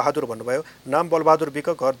बलबहादुर भन्नुभयो। नाम बलबहादुर विक,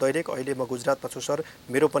 घर दैलेख, अहिले म गुजरातमा छु सर,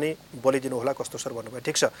 मेरो पनि बोलिदिनु होला कस्तो सर भन्नुभयो।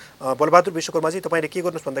 ठिक छ बलबहादुर विश्वकर्माजी, तपाईँले के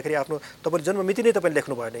गर्नुहोस् भन्दाखेरि आफ्नो तपाईँले जन्ममिति नै तपाईँले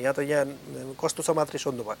लेख्नु भएन। यहाँ त यहाँ कस्तो छ मात्रै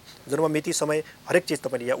सोध्नुभयो। जन्ममिति समय हरेक चिज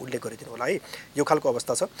तपाईँले यहाँ उल्लेख गरिदिनु होला है। यो खालको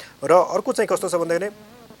अवस्था छ। र अर्को चाहिँ कस्तो छ भन्दाखेरि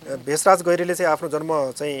भेषराज गैरीले चाहिँ आफ्नो जन्म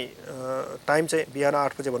चाहिँ टाइम चाहिँ बिहान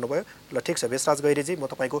 8 बजे भन्नुभयो। ल ठिक छ भेषराज गैरीजी, म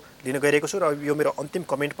तपाईँको लिन गइरहेको छु र यो मेरो अन्तिम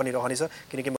कमेन्ट पनि रहनेछ किनकि